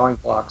 its drawing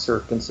blocks,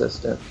 are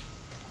consistent.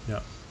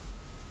 Yeah.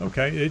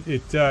 Okay.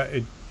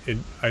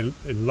 I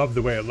love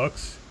the way it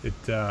looks.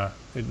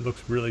 It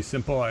looks really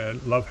simple. I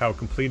love how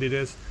complete it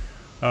is.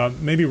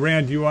 Maybe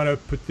Rand, do you want to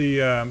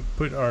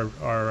put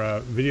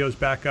our videos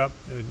back up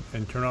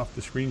and turn off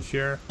the screen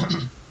share?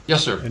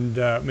 Yes, sir. And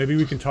maybe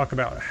we can talk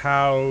about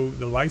how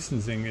the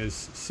licensing is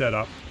set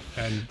up,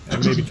 and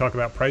maybe talk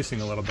about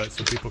pricing a little bit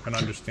so people can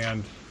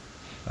understand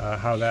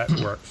how that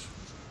works.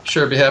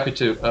 Sure, be happy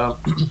to.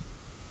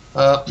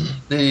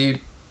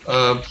 The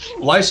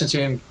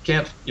licensing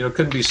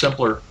couldn't be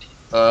simpler.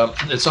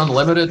 It's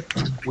unlimited.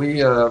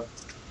 We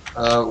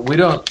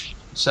don't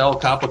sell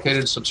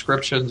complicated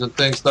subscriptions and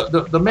things.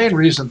 The main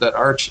reason that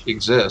Arch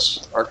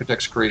exists,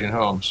 Architects Creating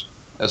Homes,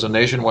 as a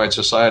nationwide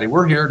society,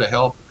 we're here to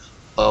help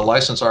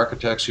licensed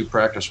architects who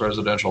practice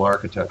residential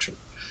architecture.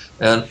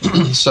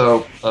 And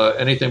so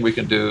anything we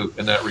can do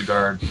in that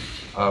regard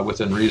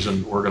within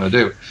reason, we're going to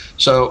do.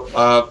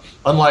 So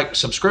unlike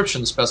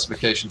subscription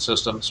specification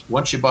systems,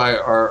 once you buy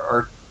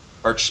our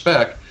Arch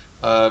Spec,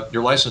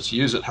 you're licensed to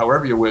use it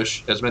however you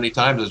wish, as many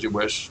times as you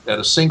wish, at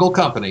a single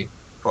company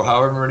for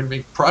however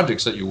many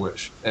projects that you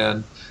wish.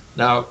 And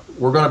now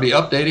we're going to be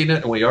updating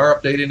it, and we are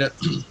updating it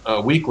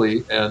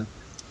weekly. And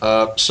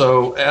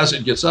so as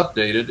it gets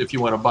updated, if you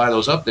want to buy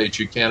those updates,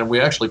 you can. And we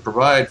actually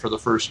provide for the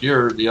first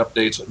year the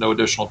updates at no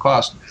additional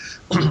cost.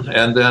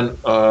 And then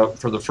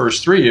for the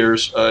first 3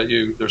 years,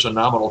 there's a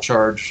nominal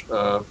charge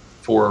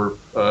for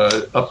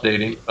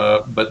updating.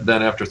 But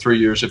then after 3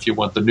 years, if you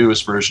want the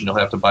newest version, you'll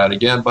have to buy it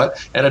again,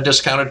 but at a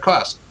discounted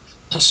cost.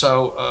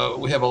 So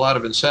we have a lot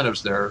of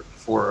incentives there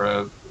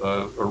for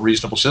a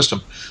reasonable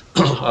system.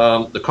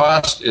 The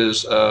cost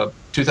is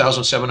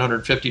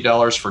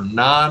 $2,750 for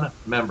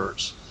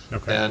non-members.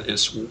 Okay. And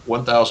it's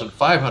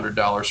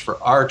 $1,500 for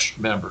Arch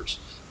members.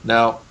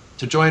 Now,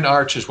 to join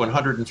Arch is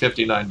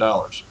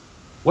 $159.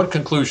 What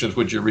conclusions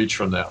would you reach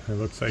from that? It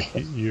looks like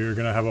you're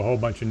going to have a whole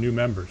bunch of new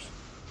members.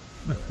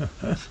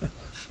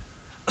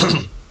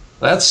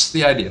 That's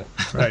the idea.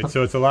 Right.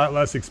 So it's a lot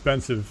less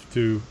expensive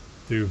to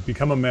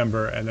become a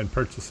member and then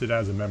purchase it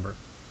as a member.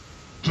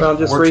 Well,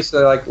 just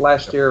recently, like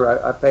last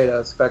year, I paid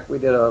a spec. We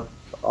did a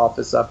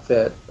office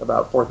upfit,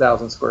 about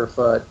 4,000 square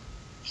foot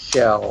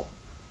shell,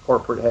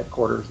 corporate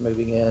headquarters,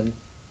 moving in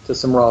to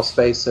some raw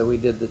space. So we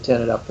did the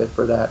tenant upfit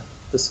for that.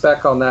 The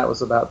spec on that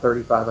was about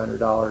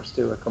 $3,500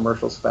 to a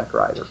commercial spec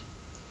writer.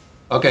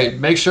 Okay,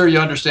 make sure you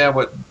understand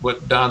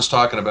what Don's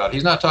talking about.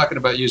 He's not talking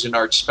about using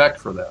Arch Spec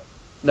for that.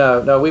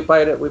 No, we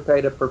paid it. We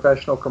paid a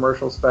professional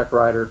commercial spec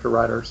writer to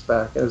write our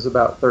spec. It was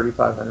about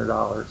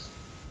 $3,500.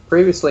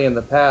 Previously, in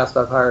the past,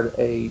 I've hired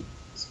a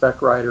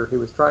spec writer who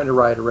was trying to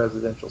write a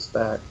residential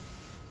spec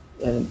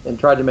and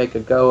tried to make a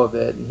go of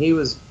it. And he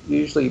was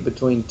usually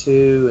between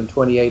 $2,000 and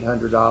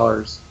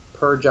 $2,800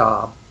 per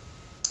job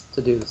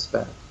to do the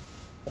spec.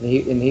 And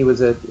he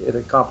was at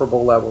a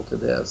comparable level to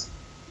this,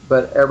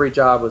 but every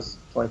job was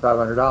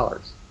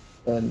 $2,500.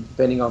 And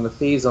depending on the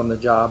fees on the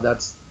job,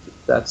 that's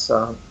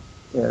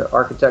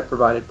architect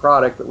provided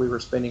product, but we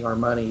were spending our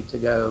money to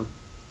go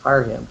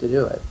hire him to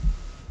do it.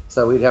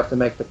 So we'd have to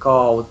make the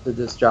call, did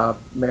this job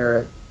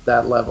merit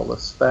that level of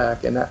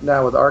spec? And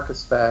now with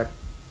ArchiSpec,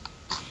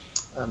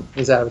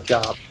 he's out of a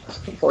job,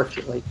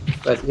 unfortunately.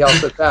 But he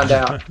also found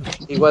out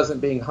he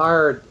wasn't being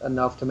hired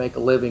enough to make a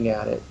living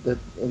at it. That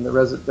in the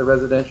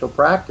residential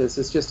practice,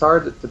 it's just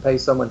hard to pay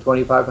someone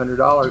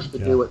 $2,500 to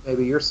do what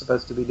maybe you're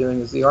supposed to be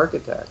doing as the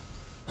architect.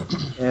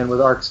 And with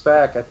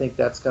ArchiSpec, I think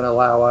that's going to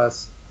allow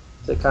us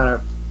to kind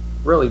of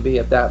really be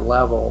at that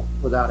level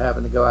without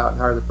having to go out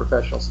and hire the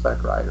professional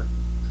spec writer.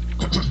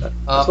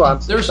 That's why I'm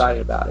so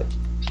excited about it.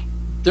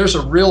 There's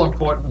a real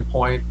important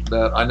point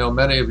that I know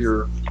many of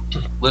your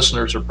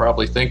listeners are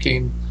probably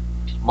thinking.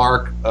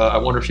 Mark, I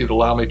wonder if you'd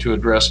allow me to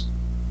address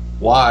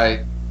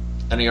why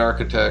any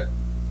architect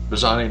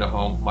designing a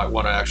home might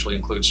want to actually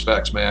include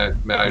specs. May I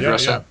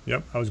address that?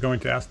 Yep, I was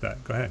going to ask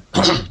that. Go ahead.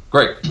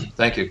 Great,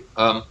 thank you.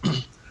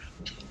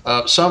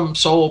 Some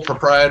sole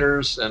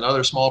proprietors and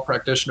other small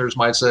practitioners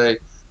might say,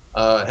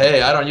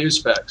 hey, I don't use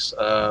specs.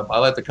 I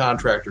let the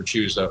contractor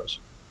choose those.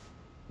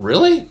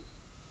 Really?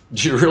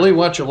 Do you really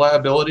want your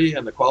liability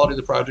and the quality of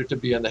the project to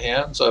be in the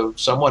hands of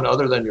someone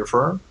other than your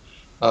firm?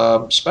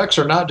 Specs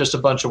are not just a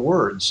bunch of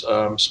words.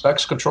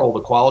 Specs control the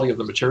quality of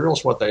the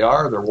materials, what they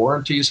are, their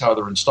warranties, how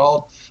they're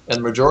installed, and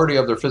the majority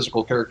of their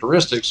physical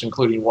characteristics,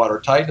 including water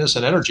tightness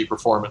and energy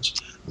performance.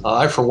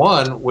 I, for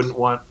one, wouldn't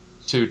want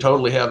to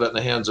totally have that in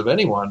the hands of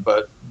anyone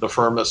but the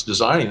firm that's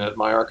designing it,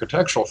 my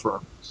architectural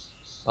firm.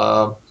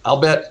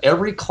 I'll bet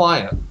every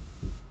client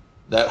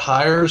that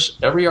hires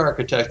every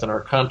architect in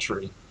our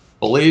country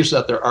believes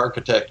that their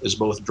architect is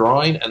both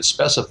drawing and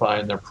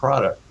specifying their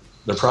project.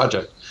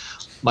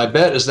 My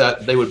bet is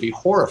that they would be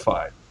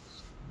horrified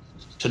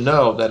to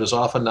know that is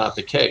often not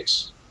the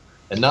case.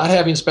 And not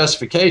having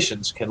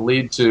specifications can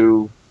lead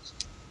to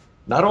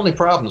not only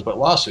problems, but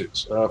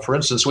lawsuits. For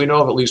instance, we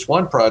know of at least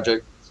one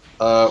project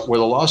where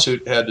the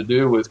lawsuit had to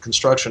do with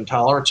construction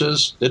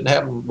tolerances. Didn't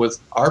happen with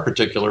our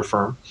particular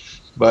firm,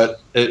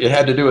 but it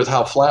had to do with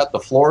how flat the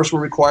floors were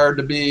required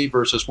to be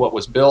versus what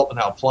was built and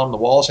how plumb the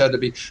walls had to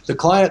be. The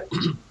client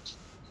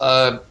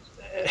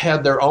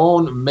had their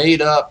own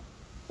made-up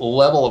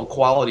level of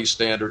quality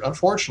standard.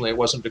 Unfortunately, it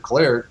wasn't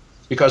declared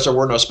because there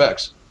were no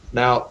specs.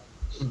 Now,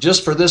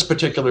 just for this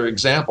particular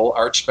example,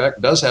 ArchiSpec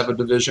does have a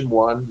Division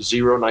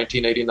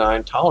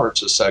 1-0-1989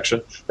 tolerances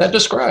section that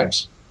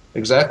describes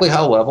exactly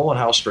how level and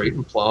how straight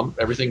and plumb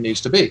everything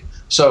needs to be.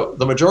 So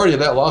the majority of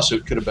that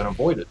lawsuit could have been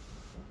avoided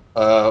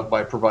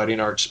by providing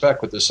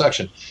ArchiSpec with this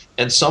section.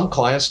 And some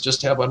clients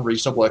just have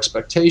unreasonable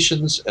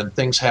expectations and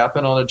things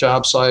happen on a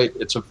job site.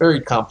 It's a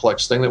very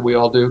complex thing that we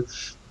all do.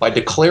 By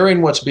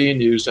declaring what's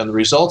being used and the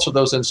results of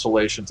those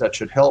installations, that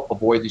should help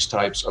avoid these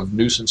types of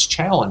nuisance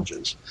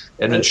challenges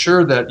and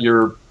ensure that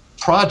your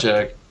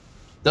project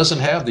doesn't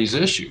have these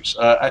issues.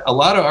 A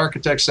lot of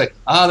architects say,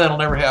 that'll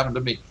never happen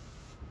to me.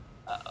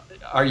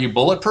 Are you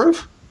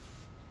bulletproof?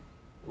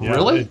 Yeah,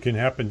 Really? it can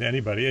happen to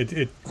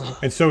anybody.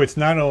 And so it's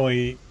not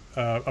only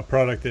a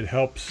product that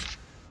helps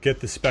get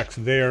the specs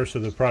there so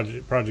the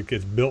project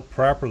gets built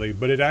properly,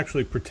 but it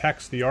actually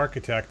protects the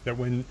architect that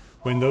when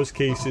those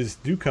cases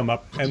do come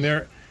up,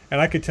 and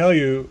I could tell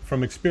you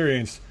from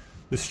experience,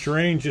 the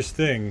strangest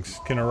things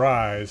can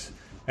arise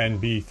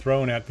and be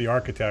thrown at the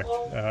architect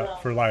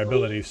for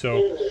liability.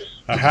 So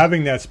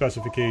having that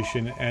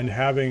specification and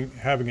having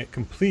it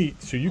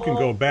complete so you can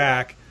go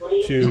back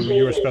to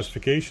your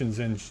specifications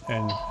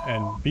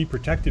and be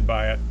protected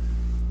by it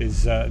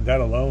is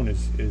that alone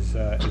is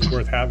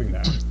worth having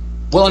that.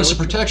 Well, it's a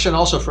protection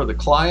also for the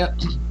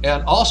client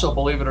and also,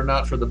 believe it or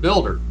not, for the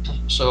builder.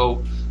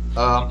 So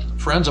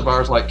friends of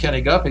ours like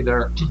Kenny Guppy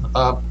there,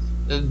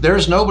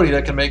 there's nobody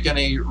that can make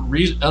any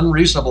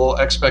unreasonable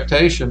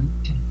expectation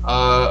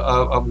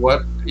of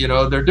what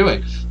they're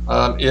doing.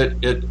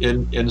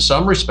 It in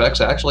some respects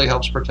actually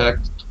helps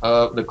protect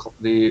both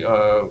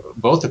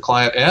the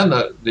client and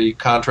the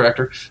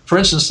contractor. For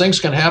instance, things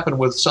can happen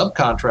with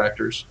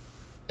subcontractors,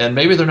 and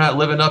maybe they're not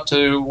living up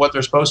to what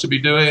they're supposed to be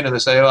doing, and they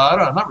say,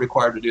 I'm not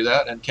required to do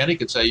that. And Kenny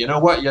could say, you know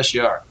what? Yes,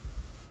 you are.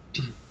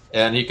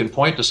 And he can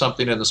point to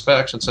something in the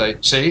specs and say,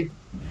 see,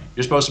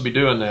 you're supposed to be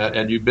doing that,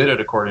 and you bid it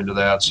according to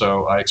that,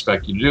 so I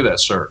expect you to do that,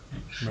 sir.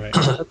 Right.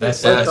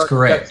 That's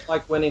correct. That's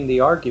like winning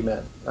the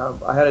argument.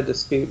 I had a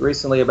dispute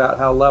recently about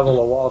how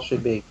level a wall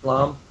should be.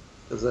 Plumb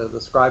is the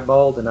scribe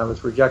mold, and I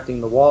was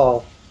rejecting the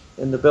wall.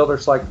 And the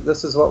builder's like,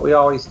 this is what we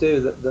always do,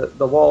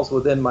 the wall's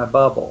within my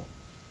bubble.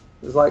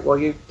 It's like, well,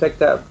 you take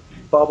that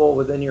bubble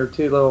within your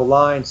two little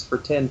lines for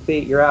 10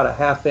 feet, you're out a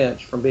half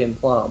inch from being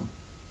plumb.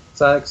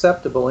 It's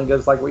unacceptable. And he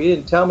goes like, well, you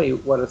didn't tell me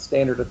what a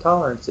standard of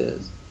tolerance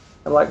is.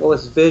 I'm like, well,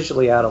 it's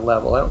visually out of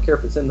level. I don't care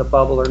if it's in the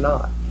bubble or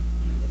not.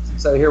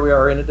 So here we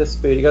are in a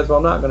dispute. He goes, well,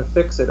 I'm not going to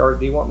fix it. Or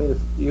do you want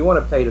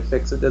to pay to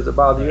fix it? Does it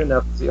bother you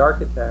enough as the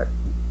architect?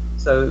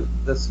 So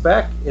the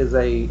spec is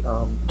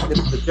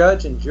it's the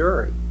judge and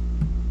jury.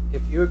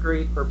 If you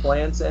agree for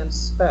plans and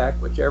spec,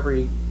 which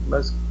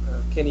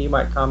Kenny, you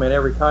might comment,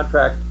 every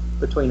contract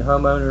between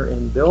homeowner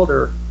and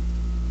builder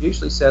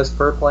usually says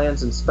per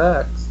plans and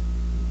specs.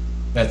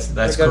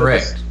 That's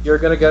correct. You're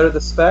going to go to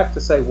the spec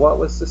to say what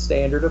was the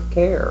standard of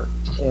care.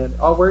 And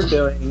all we're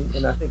doing,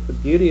 and I think the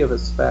beauty of a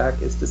spec,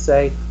 is to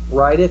say,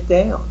 write it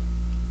down.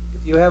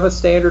 If you have a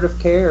standard of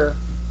care,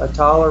 a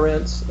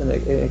tolerance, an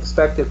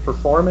expected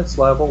performance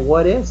level,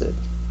 what is it?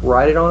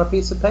 Write it on a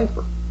piece of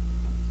paper.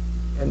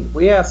 And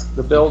we ask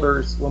the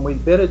builders, when we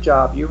bid a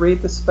job, you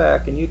read the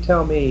spec and you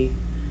tell me,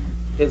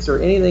 is there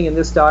anything in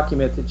this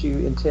document that you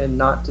intend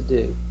not to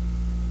do?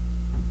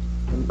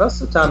 And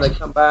most of the time they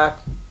come back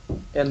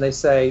and they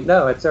say,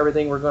 no, it's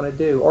everything we're going to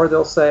do. Or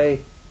they'll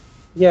say,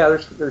 yeah,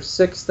 there's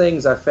 6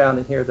 things I found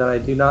in here that I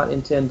do not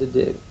intend to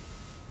do.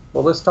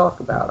 Well, let's talk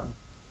about them.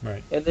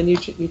 Right. And then you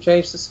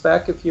change the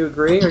spec if you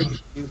agree, or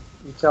you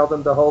tell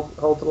them to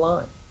hold the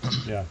line.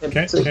 Yeah. And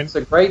it's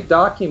a great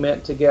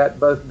document to get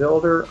both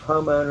builder,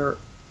 homeowner,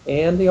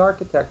 and the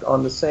architect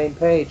on the same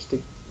page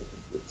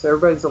so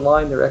everybody's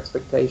aligned their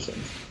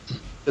expectations.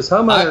 Because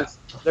homeowners,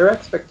 their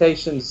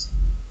expectations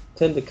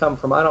tend to come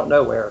from I don't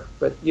know where,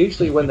 but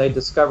usually when they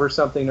discover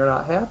something they're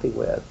not happy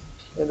with.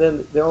 And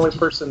then the only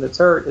person that's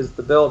hurt is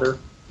the builder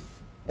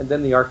and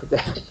then the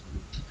architect.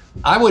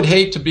 I would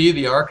hate to be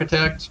the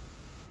architect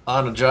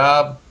on a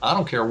job, I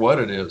don't care what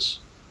it is,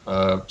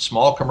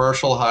 small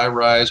commercial, high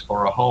rise,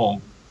 or a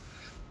home,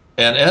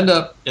 and end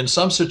up in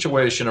some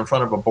situation in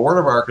front of a board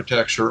of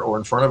architecture or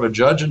in front of a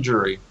judge and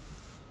jury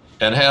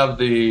and have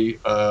the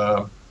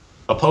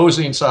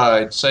opposing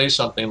side say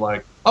something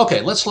like,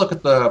 okay, let's look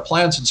at the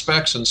plans and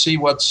specs and see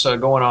what's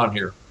going on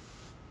here.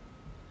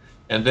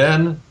 And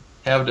then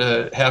have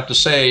to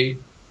say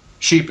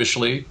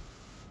sheepishly,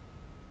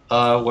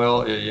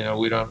 well,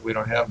 we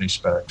don't have any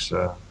specs.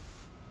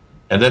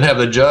 And then have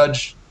the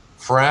judge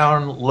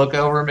frown, look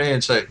over me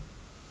and say,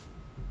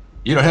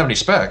 you don't have any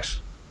specs.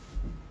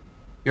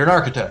 You're an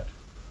architect.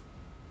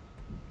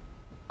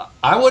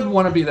 I wouldn't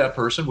want to be that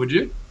person, would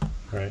you?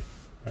 Right.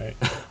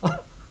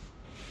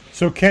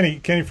 So Kenny,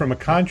 from a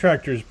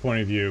contractor's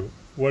point of view,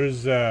 what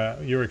is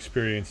your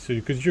experience?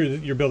 Because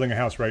you're building a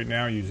house right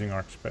now using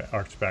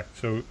ArchSpec.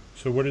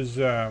 So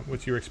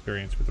what's your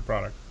experience with the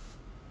product?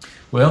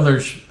 Well,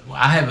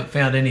 I haven't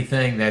found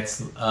anything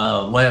that's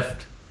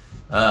left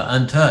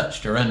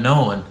untouched or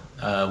unknown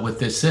with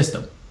this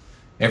system.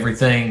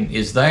 Everything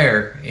is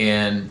there,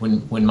 and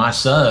when my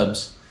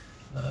subs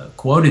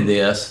quoted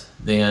this,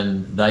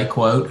 then they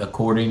quote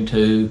according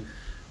to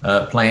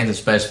plans and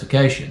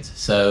specifications.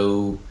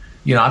 So,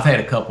 I've had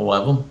a couple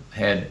of them,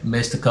 had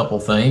missed a couple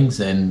things,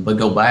 and we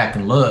go back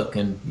and look,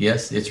 and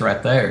yes, it's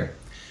right there.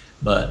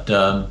 But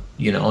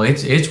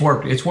it's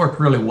worked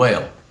really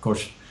well. Of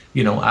course,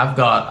 I've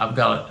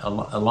got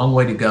a long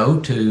way to go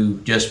to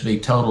just be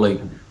totally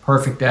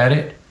perfect at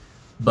it.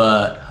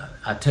 But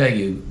I tell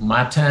you,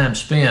 my time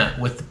spent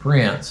with the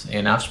prints,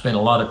 and I've spent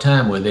a lot of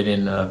time with it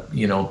in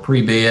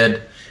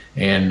pre-bid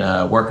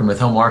and working with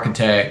home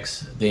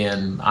architects,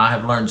 then I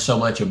have learned so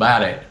much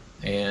about it,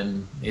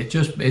 and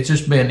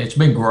it's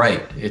been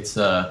great. It's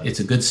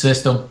a good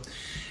system,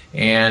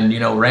 And,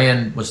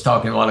 Rand was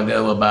talking a while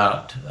ago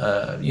about,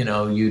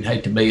 you'd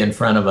hate to be in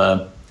front of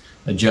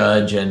a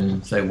judge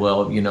and say,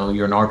 well,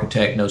 you're an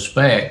architect, no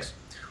specs.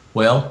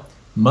 Well,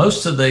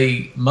 most of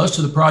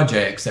the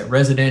projects that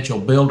residential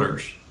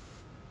builders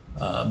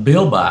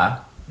build by,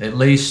 at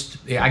least,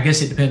 I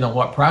guess it depends on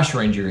what price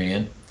range you're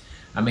in.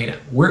 I mean,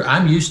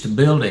 I'm used to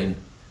building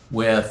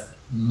with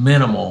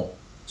minimal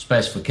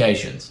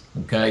specifications,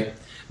 okay?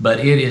 But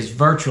it is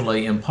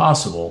virtually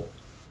impossible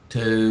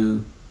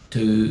to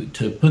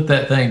put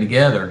that thing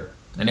together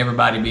and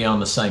everybody be on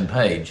the same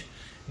page.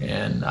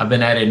 And I've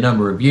been at it a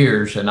number of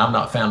years, and I've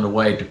not found a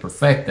way to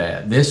perfect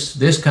that.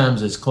 This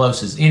comes as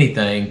close as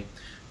anything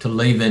to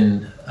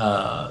leaving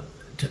to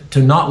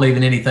not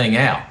leaving anything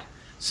out.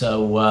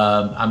 So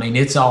I mean,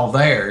 it's all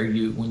there.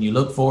 When you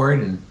look for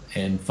it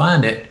and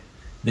find it,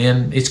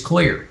 then it's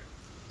clear.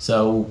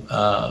 So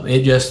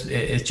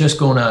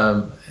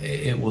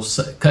it will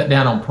cut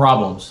down on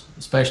problems,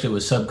 especially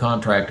with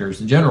subcontractors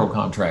and general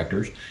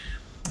contractors.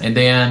 And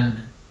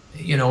then,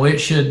 it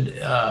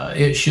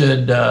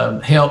should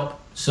help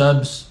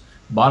subs'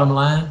 bottom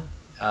line.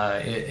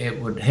 It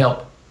would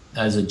help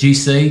as a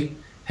GC,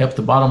 help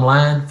the bottom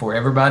line for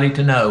everybody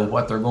to know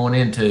what they're going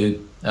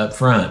into up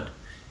front.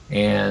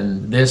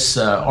 And this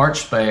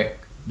ArchSpec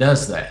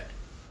does that.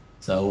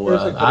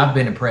 So I've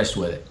been impressed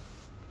with it.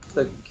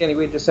 So, Kenny,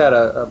 we just had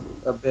a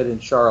bid in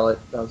Charlotte.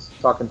 I was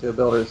talking to a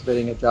builder who's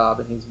bidding a job,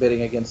 and he's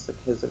bidding against a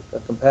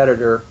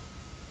competitor,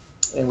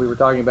 and we were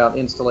talking about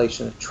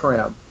installation of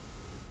trim.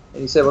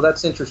 And he said, well,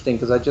 that's interesting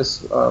because I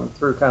just,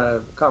 through kind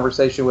of a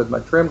conversation with my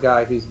trim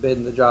guy who's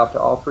bidding the job to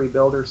all three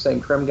builders, same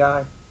trim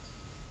guy.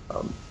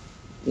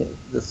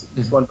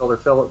 This one builder,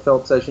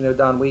 Philip says,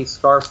 Don, we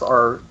scarf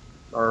our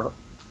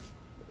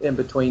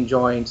in-between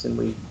joints, and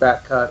we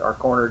back cut our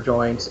corner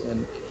joints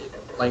in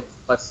length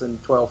less than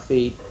 12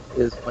 feet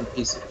is one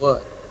piece of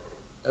wood,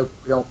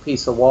 no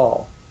piece of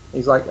wall.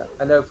 He's like,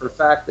 I know for a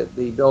fact that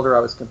the builder I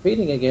was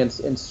competing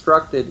against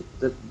instructed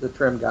the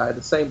trim guy,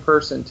 the same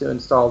person, to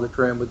install the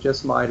trim with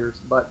just miters,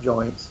 butt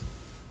joints.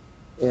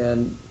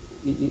 And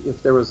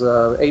if there was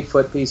a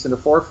 8-foot piece and a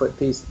 4-foot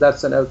piece,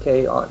 that's an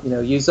okay,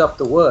 use up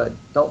the wood.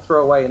 Don't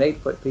throw away an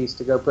 8-foot piece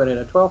to go put in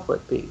a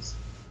 12-foot piece.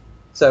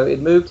 So it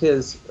moved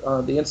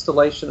the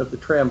installation of the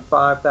trim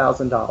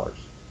 $5,000.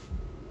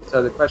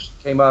 So the question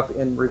came up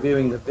in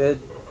reviewing the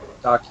bid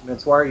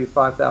documents, why are you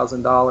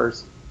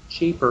 $5,000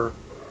 cheaper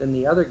than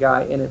the other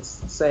guy? And it's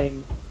the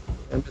same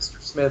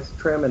Mr. Smith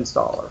trim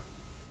installer.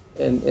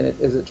 And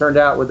as it turned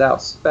out,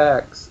 without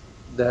specs,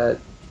 that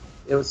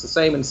it was the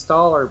same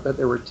installer, but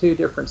there were two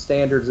different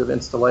standards of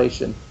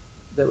installation.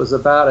 That was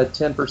about a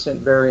 10%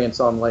 variance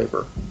on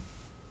labor.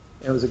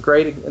 It was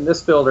and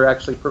this builder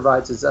actually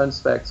provides his own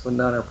specs when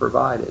none are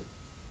provided,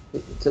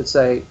 to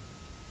say,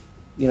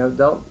 you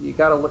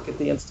got to look at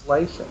the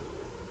installation.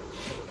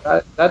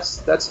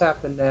 That's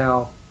happened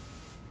now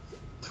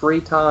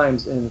 3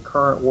 times in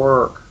current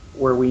work,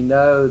 where we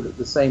know that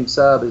the same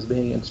sub is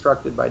being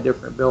instructed by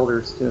different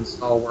builders to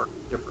install work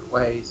in different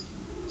ways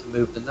to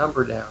move the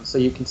number down. So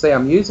you can say,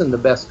 I'm using the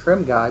best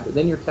trim guy, but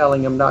then you're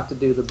telling him not to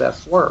do the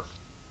best work,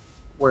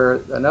 where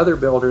another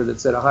builder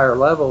that's at a higher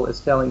level is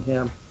telling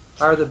him,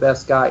 hire the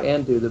best guy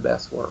and do the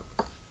best work.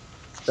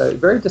 So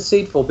very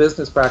deceitful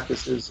business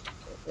practices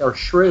are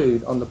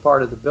shrewd on the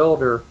part of the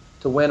builder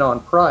to win on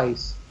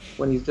price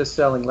when he's just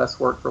selling less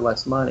work for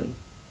less money.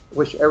 I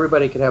wish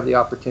everybody could have the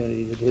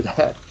opportunity to do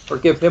that, or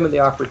give him the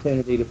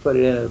opportunity to put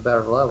it in at a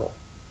better level.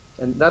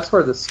 And that's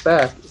where the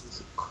spec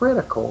is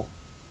critical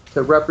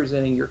to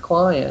representing your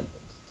client,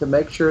 to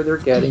make sure they're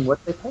getting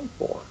what they pay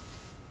for.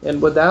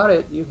 And without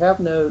it,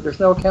 there's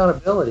no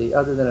accountability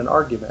other than an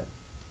argument.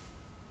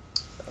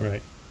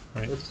 Right.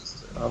 It's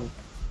just,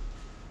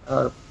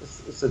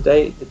 it's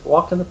a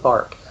walk in the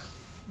park.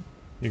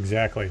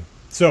 Exactly.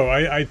 So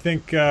I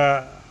think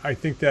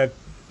that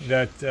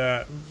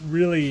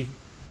really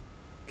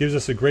gives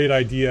us a great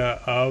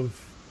idea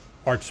of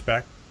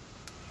ArchSpec.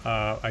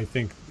 I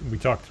think we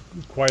talked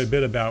quite a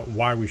bit about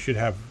why we should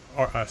have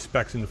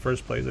specs in the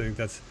first place. I think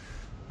that's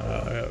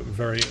a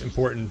very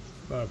important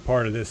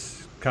part of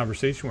this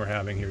conversation we're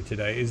having here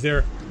today.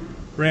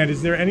 Rand,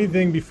 is there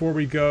anything before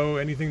we go,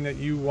 anything that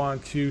you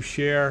want to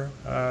share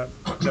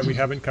that we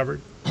haven't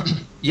covered?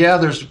 Yeah,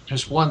 there's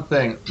just one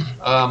thing.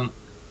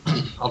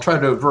 I'll try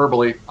to do it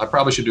verbally. I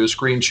probably should do a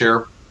screen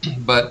share,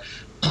 but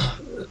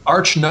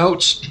Arch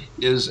Notes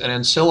is an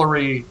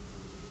ancillary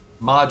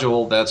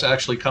module that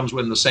actually comes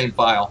within the same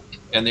file,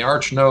 and the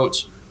Arch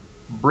Notes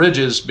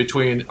bridges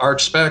between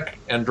ArchSpec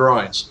and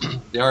drawings.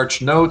 The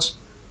Arch Notes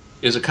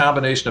is a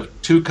combination of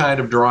 2 kind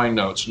of drawing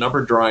notes,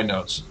 numbered drawing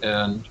notes.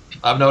 And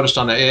I've noticed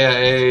on the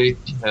AIA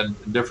and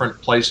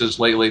different places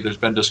lately, there's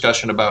been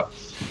discussion about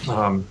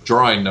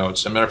drawing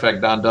notes. As a matter of fact,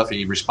 Don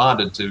Duffy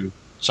responded to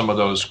some of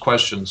those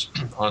questions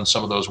on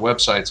some of those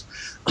websites.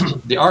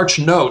 The Arch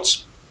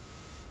Notes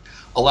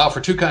allow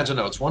for 2 kinds of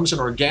notes. One's an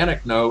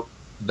organic note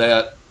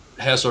that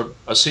has a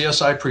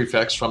CSI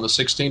prefix from the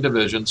 16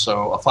 division.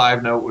 So a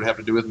 5 note would have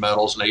to do with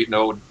metals, an 8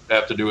 note would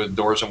have to do with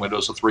doors and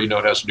windows, a 3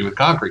 note has to do with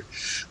concrete.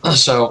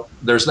 So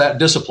there's that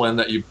discipline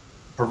that you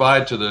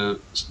provide to the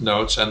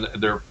notes, and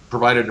they're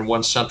provided in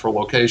one central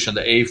location,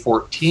 the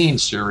A14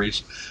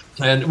 series.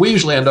 And we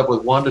usually end up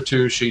with 1 to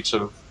 2 sheets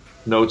of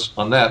notes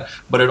on that,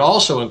 but it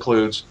also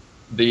includes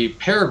the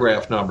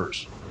paragraph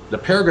numbers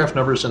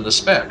in the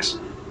specs.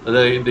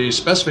 The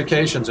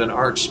specifications in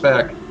Arch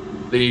Spec,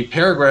 the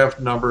paragraph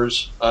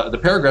numbers, the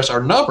paragraphs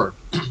are numbered.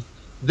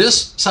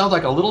 This sounds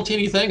like a little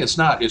teeny thing. It's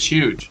not. It's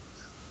huge.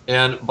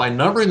 And by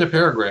numbering the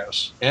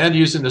paragraphs and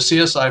using the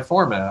CSI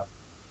format,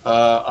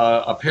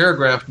 a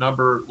paragraph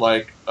number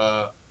like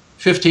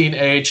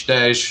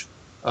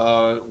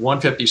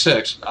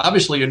 15H-156,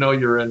 obviously you know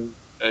you're in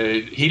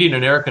a heating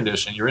and air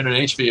conditioning, you're in an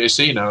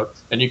HVAC note,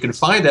 and you can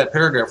find that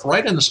paragraph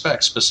right in the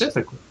spec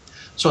specifically.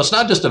 So it's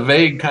not just a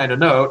vague kind of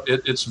note,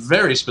 it's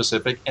very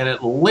specific, and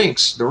it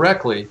links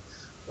directly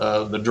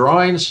the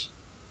drawings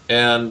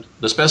and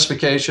the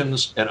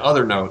specifications and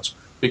other notes.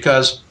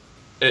 Because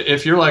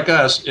if you're like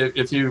us,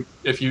 if you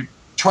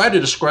try to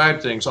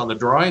describe things on the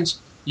drawings,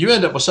 you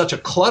end up with such a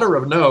clutter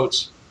of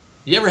notes.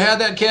 You ever had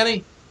that,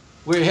 Kenny?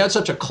 Where you had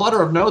such a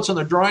clutter of notes on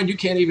the drawing, you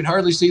can't even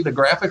hardly see the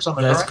graphics on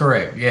the drawing? That's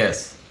correct,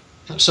 yes.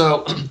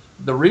 So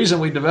the reason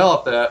we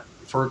developed that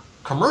for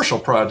commercial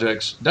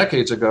projects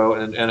decades ago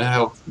and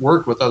have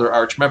worked with other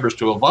Arch members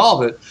to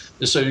evolve it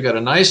is so you've got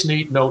a nice,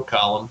 neat note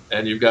column,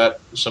 and you've got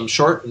some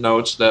short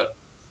notes that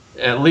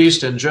at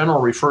least in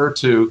general refer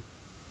to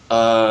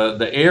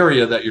the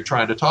area that you're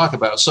trying to talk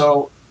about.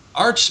 So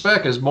Arch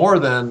Spec is more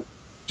than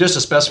just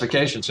a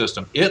specification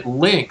system. It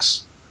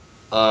links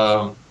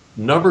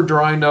numbered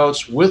drawing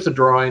notes with the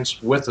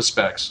drawings with the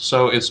specs.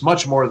 So it's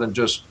much more than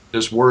just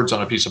words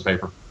on a piece of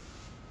paper.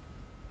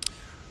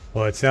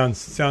 Well, it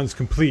sounds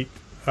complete.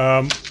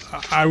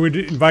 I would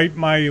invite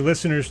my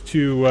listeners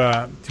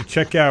to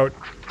check out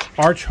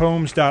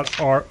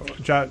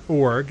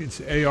archhomes.org.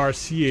 It's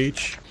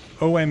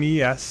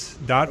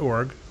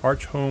ARCHOMES.org,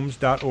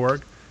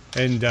 archhomes.org.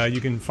 And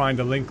you can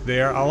find a link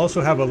there. I'll also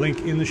have a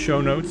link in the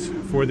show notes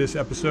for this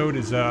episode.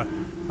 Is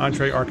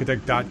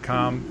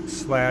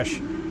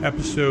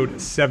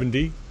entrearchitect.com/episode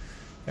 70.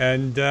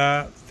 And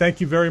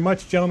thank you very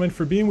much, gentlemen,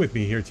 for being with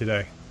me here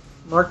today.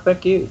 Mark,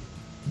 thank you.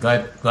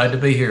 Glad to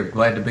be here.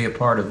 Glad to be a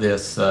part of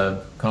this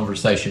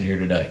conversation here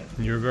today.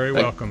 You're very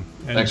welcome.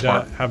 And thanks,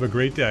 Mark. Have a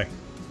great day.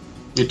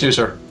 You too,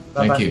 sir.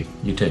 Bye-bye. Thank you.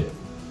 You too.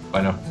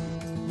 Bye now.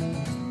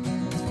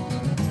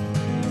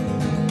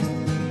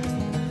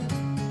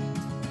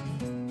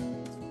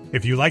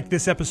 If you like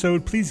this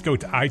episode, please go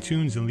to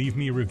iTunes and leave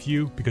me a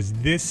review, because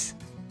this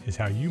is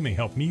how you may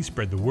help me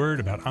spread the word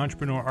about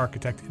Entrepreneur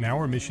Architect and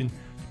our mission to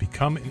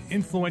become an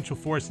influential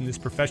force in this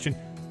profession.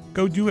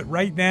 Go do it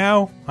right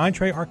now.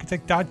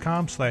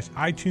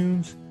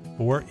 EntreArchitect.com/iTunes,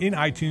 or in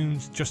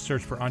iTunes, just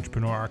search for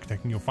Entrepreneur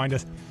Architect and you'll find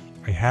us.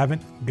 I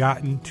haven't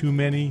gotten too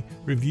many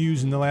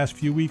reviews in the last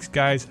few weeks,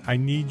 guys. I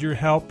need your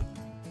help.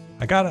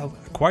 I got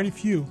quite a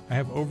few. I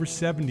have over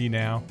 70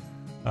 now,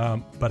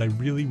 but I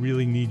really,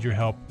 really need your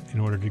help in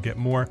order to get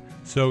more.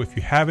 So if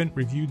you haven't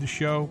reviewed the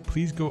show,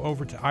 please go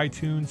over to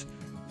iTunes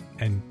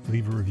and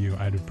leave a review.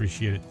 I'd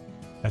appreciate it.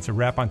 That's a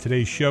wrap on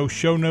today's show.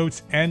 Show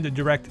notes and a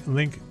direct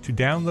link to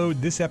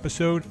download this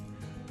episode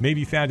may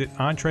be found at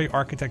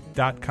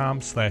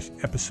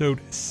entrearchitect.com/episode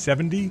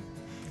 70.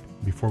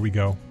 Before we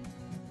go,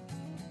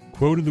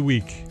 quote of the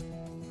week.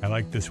 I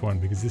like this one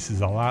because this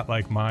is a lot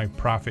like my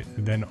profit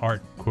then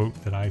art quote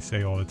that I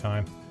say all the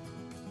time.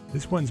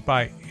 This one's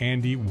by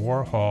Andy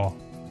Warhol,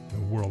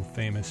 the world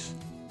famous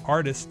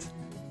artist.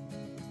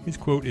 His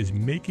quote is,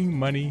 "Making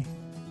money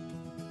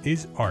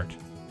is art,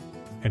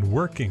 and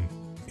working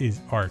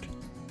is art,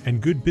 and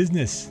good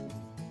business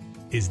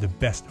is the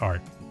best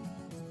art."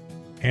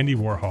 Andy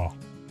Warhol.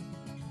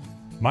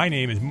 My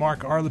name is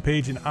Mark R.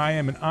 LePage, and I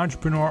am an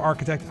Entrepreneur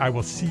Architect. I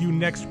will see you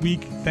next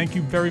week. Thank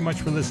you very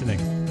much for listening.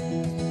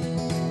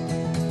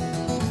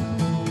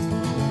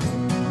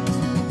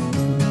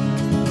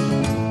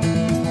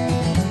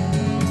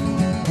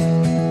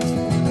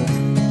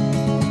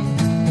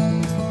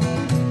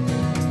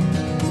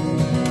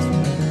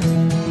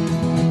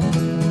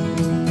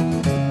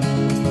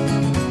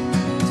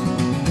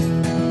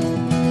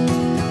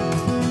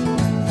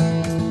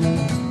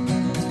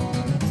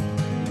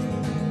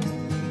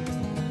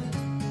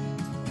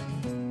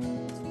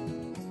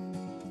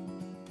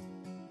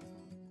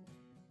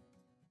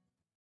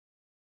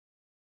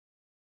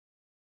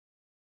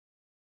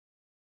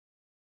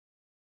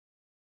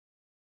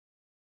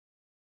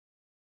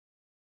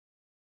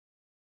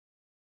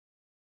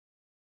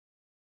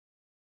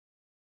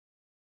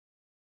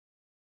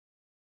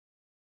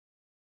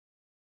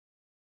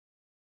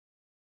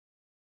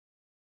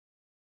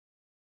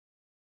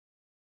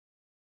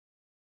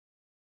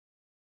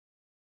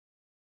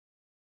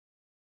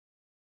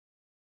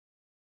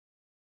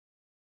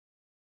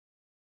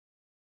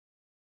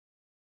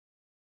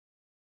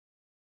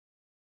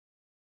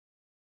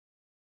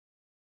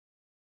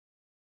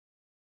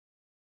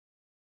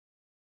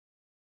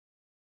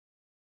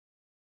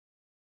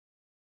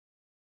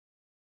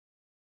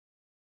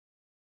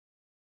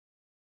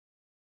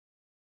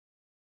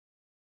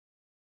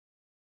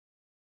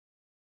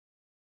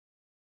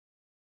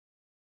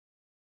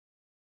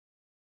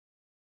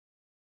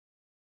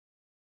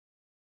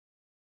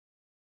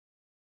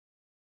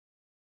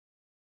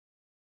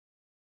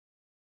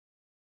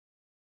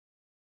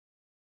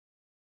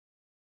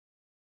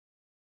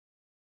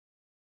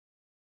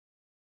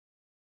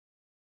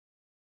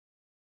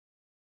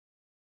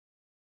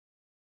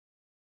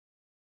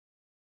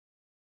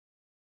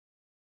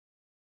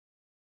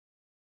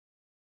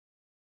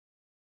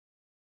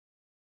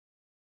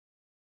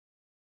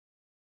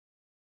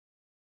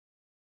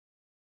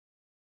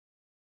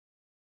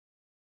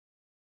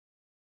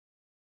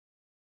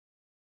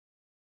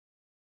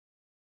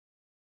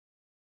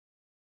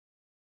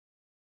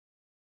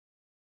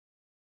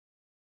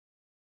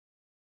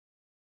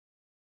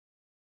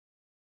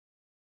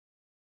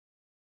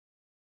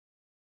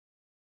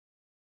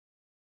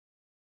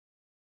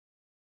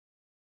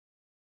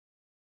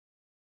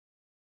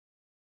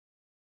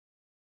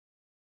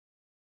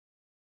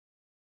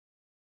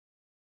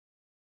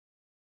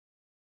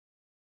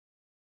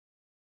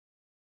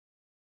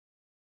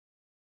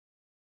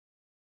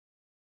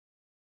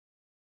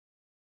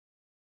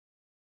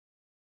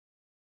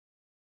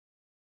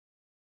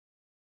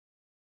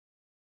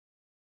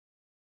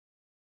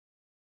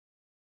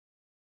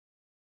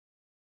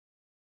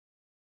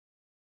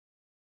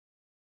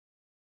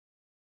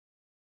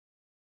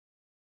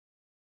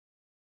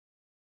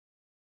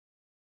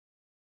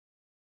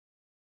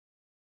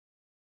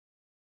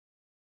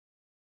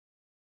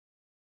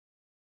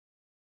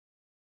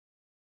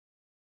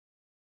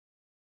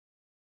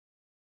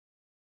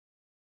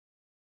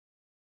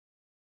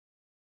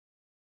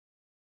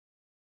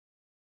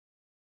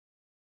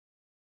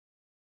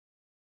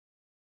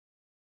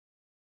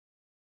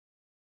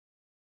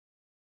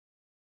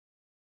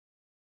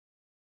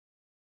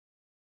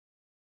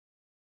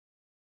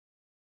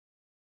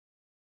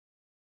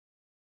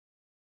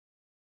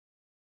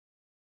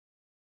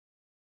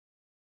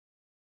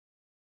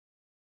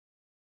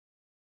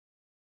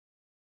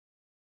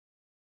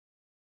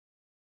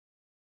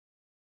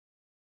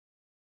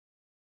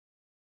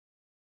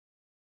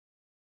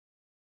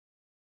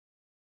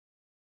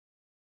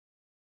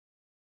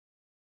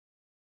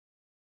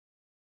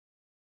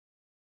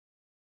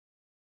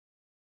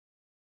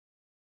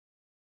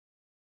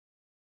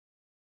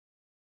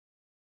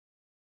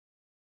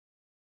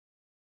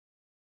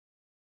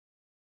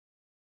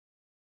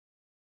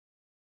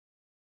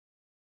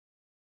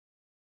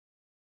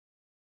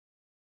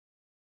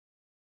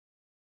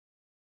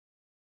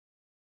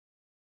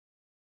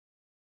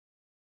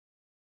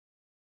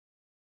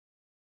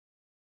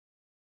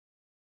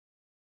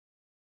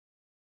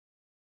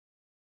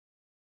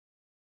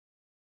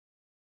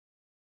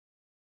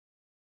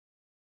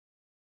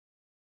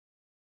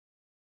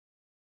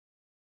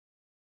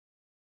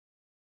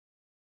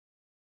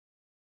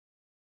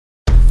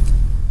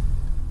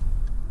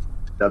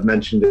 I've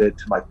mentioned it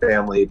to my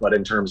family, but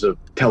in terms of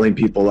telling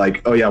people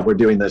like, oh yeah, we're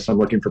doing this, I'm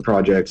looking for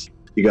projects,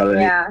 you got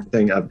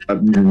anything?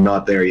 I'm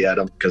not there yet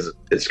because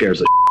it scares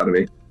the out of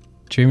me.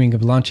 Dreaming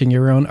of launching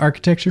your own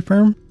architecture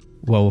firm?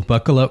 Well,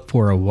 buckle up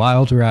for a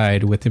wild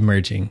ride with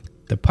Emerging,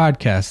 the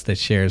podcast that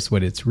shares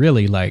what it's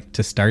really like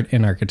to start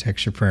an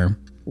architecture firm.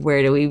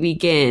 Where do we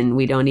begin?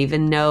 We don't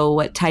even know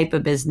what type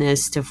of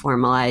business to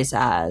formalize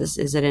as.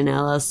 Is it an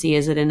LLC?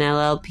 Is it an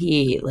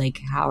LLP? Like,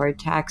 how are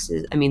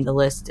taxes? I mean, the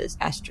list is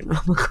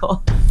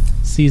astronomical.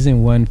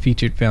 Season 1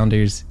 featured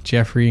founders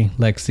Jeffrey,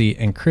 Lexi,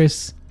 and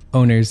Chris,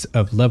 owners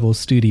of Level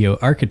Studio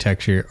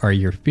Architecture, are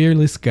your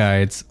fearless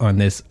guides on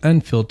this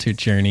unfiltered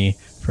journey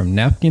from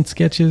napkin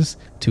sketches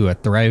to a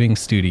thriving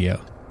studio.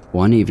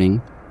 One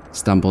evening,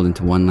 stumbled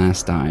into one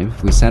last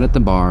dive, we sat at the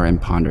bar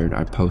and pondered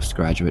our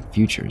postgraduate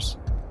futures.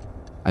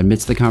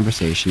 Amidst the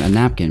conversation, a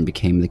napkin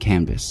became the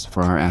canvas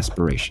for our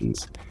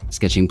aspirations,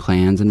 sketching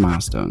plans and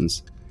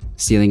milestones,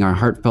 sealing our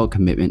heartfelt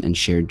commitment and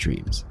shared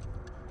dreams.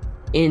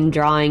 In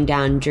drawing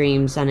down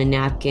dreams on a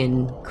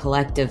napkin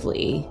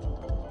collectively,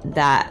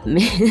 that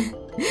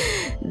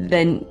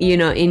then, you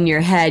know, in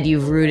your head,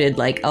 you've rooted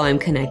like, oh, I'm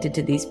connected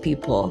to these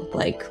people,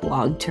 like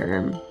long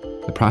term.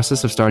 The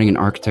process of starting an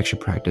architecture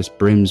practice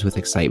brims with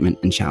excitement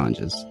and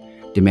challenges,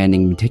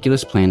 demanding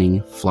meticulous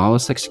planning,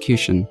 flawless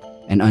execution,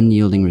 and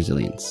unyielding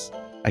resilience.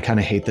 I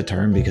kind of hate the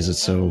term because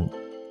it's so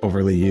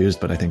overly used,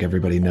 but I think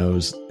everybody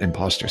knows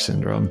imposter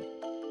syndrome.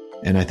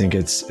 And I think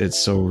it's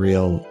so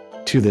real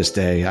to this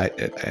day. I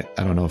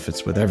don't know if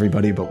it's with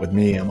everybody, but with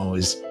me, I'm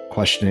always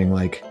questioning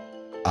like,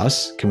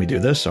 us? Can we do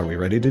this? Are we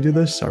ready to do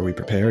this? Are we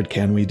prepared?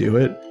 Can we do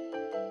it?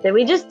 Did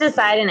we just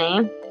decide a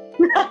name?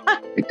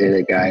 We did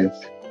it, guys.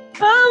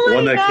 Oh my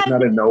One that God. came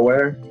out of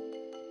nowhere.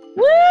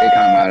 Woo! It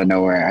came out of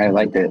nowhere. I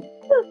liked it.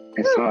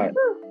 I saw it.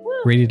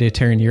 Ready to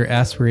turn your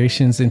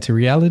aspirations into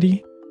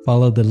reality?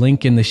 Follow the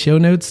link in the show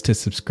notes to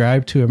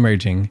subscribe to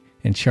Emerging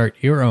and chart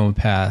your own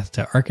path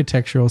to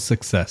architectural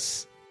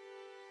success.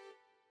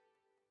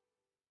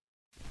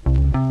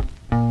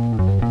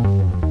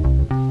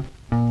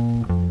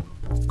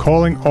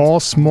 Calling all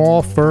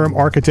small firm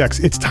architects.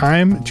 It's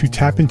time to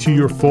tap into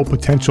your full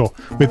potential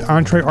with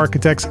Entre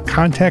Architects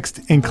Context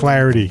and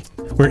Clarity,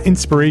 where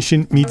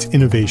inspiration meets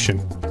innovation.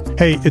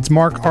 Hey, it's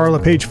Mark R.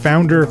 LePage,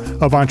 founder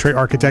of Entre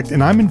Architect,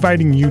 and I'm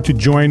inviting you to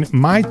join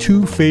my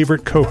two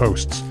favorite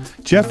co-hosts,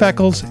 Jeff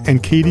Eccles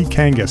and Katie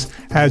Kangas,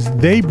 as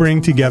they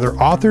bring together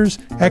authors,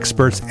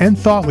 experts, and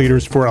thought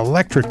leaders for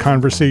electric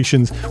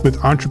conversations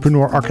with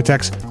entrepreneur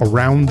architects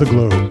around the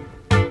globe.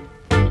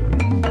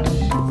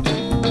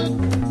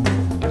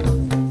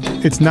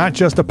 It's not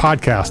just a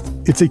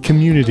podcast, it's a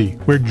community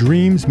where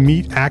dreams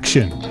meet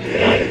action.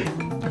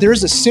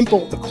 There's a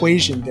simple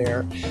equation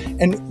there.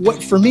 And what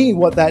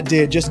that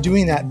did, just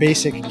doing that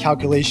basic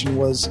calculation,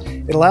 was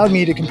it allowed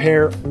me to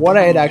compare what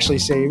I had actually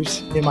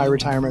saved in my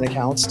retirement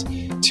accounts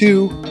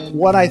to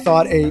what I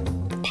thought a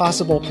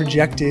possible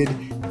projected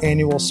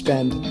annual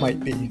spend might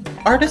be.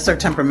 Artists are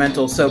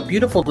temperamental, so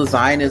beautiful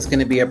design is going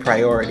to be a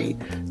priority.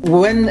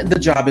 When the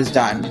job is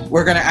done,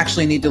 we're going to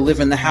actually need to live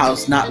in the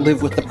house, not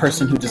live with the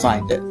person who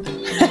designed it.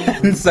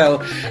 And so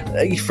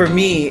for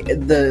me,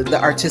 the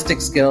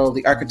artistic skill,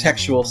 the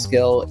architectural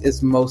skill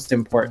is most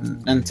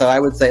important. And so I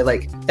would say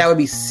like that would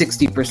be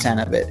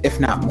 60% of it, if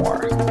not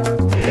more.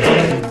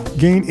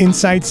 Gain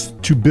insights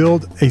to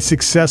build a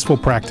successful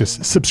practice.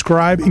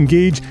 Subscribe,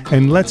 engage,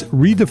 and let's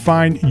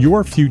redefine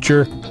your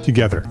future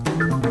together.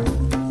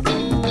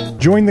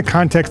 Join the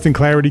Context and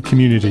Clarity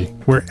community,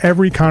 where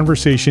every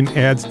conversation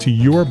adds to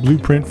your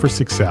blueprint for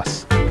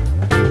success.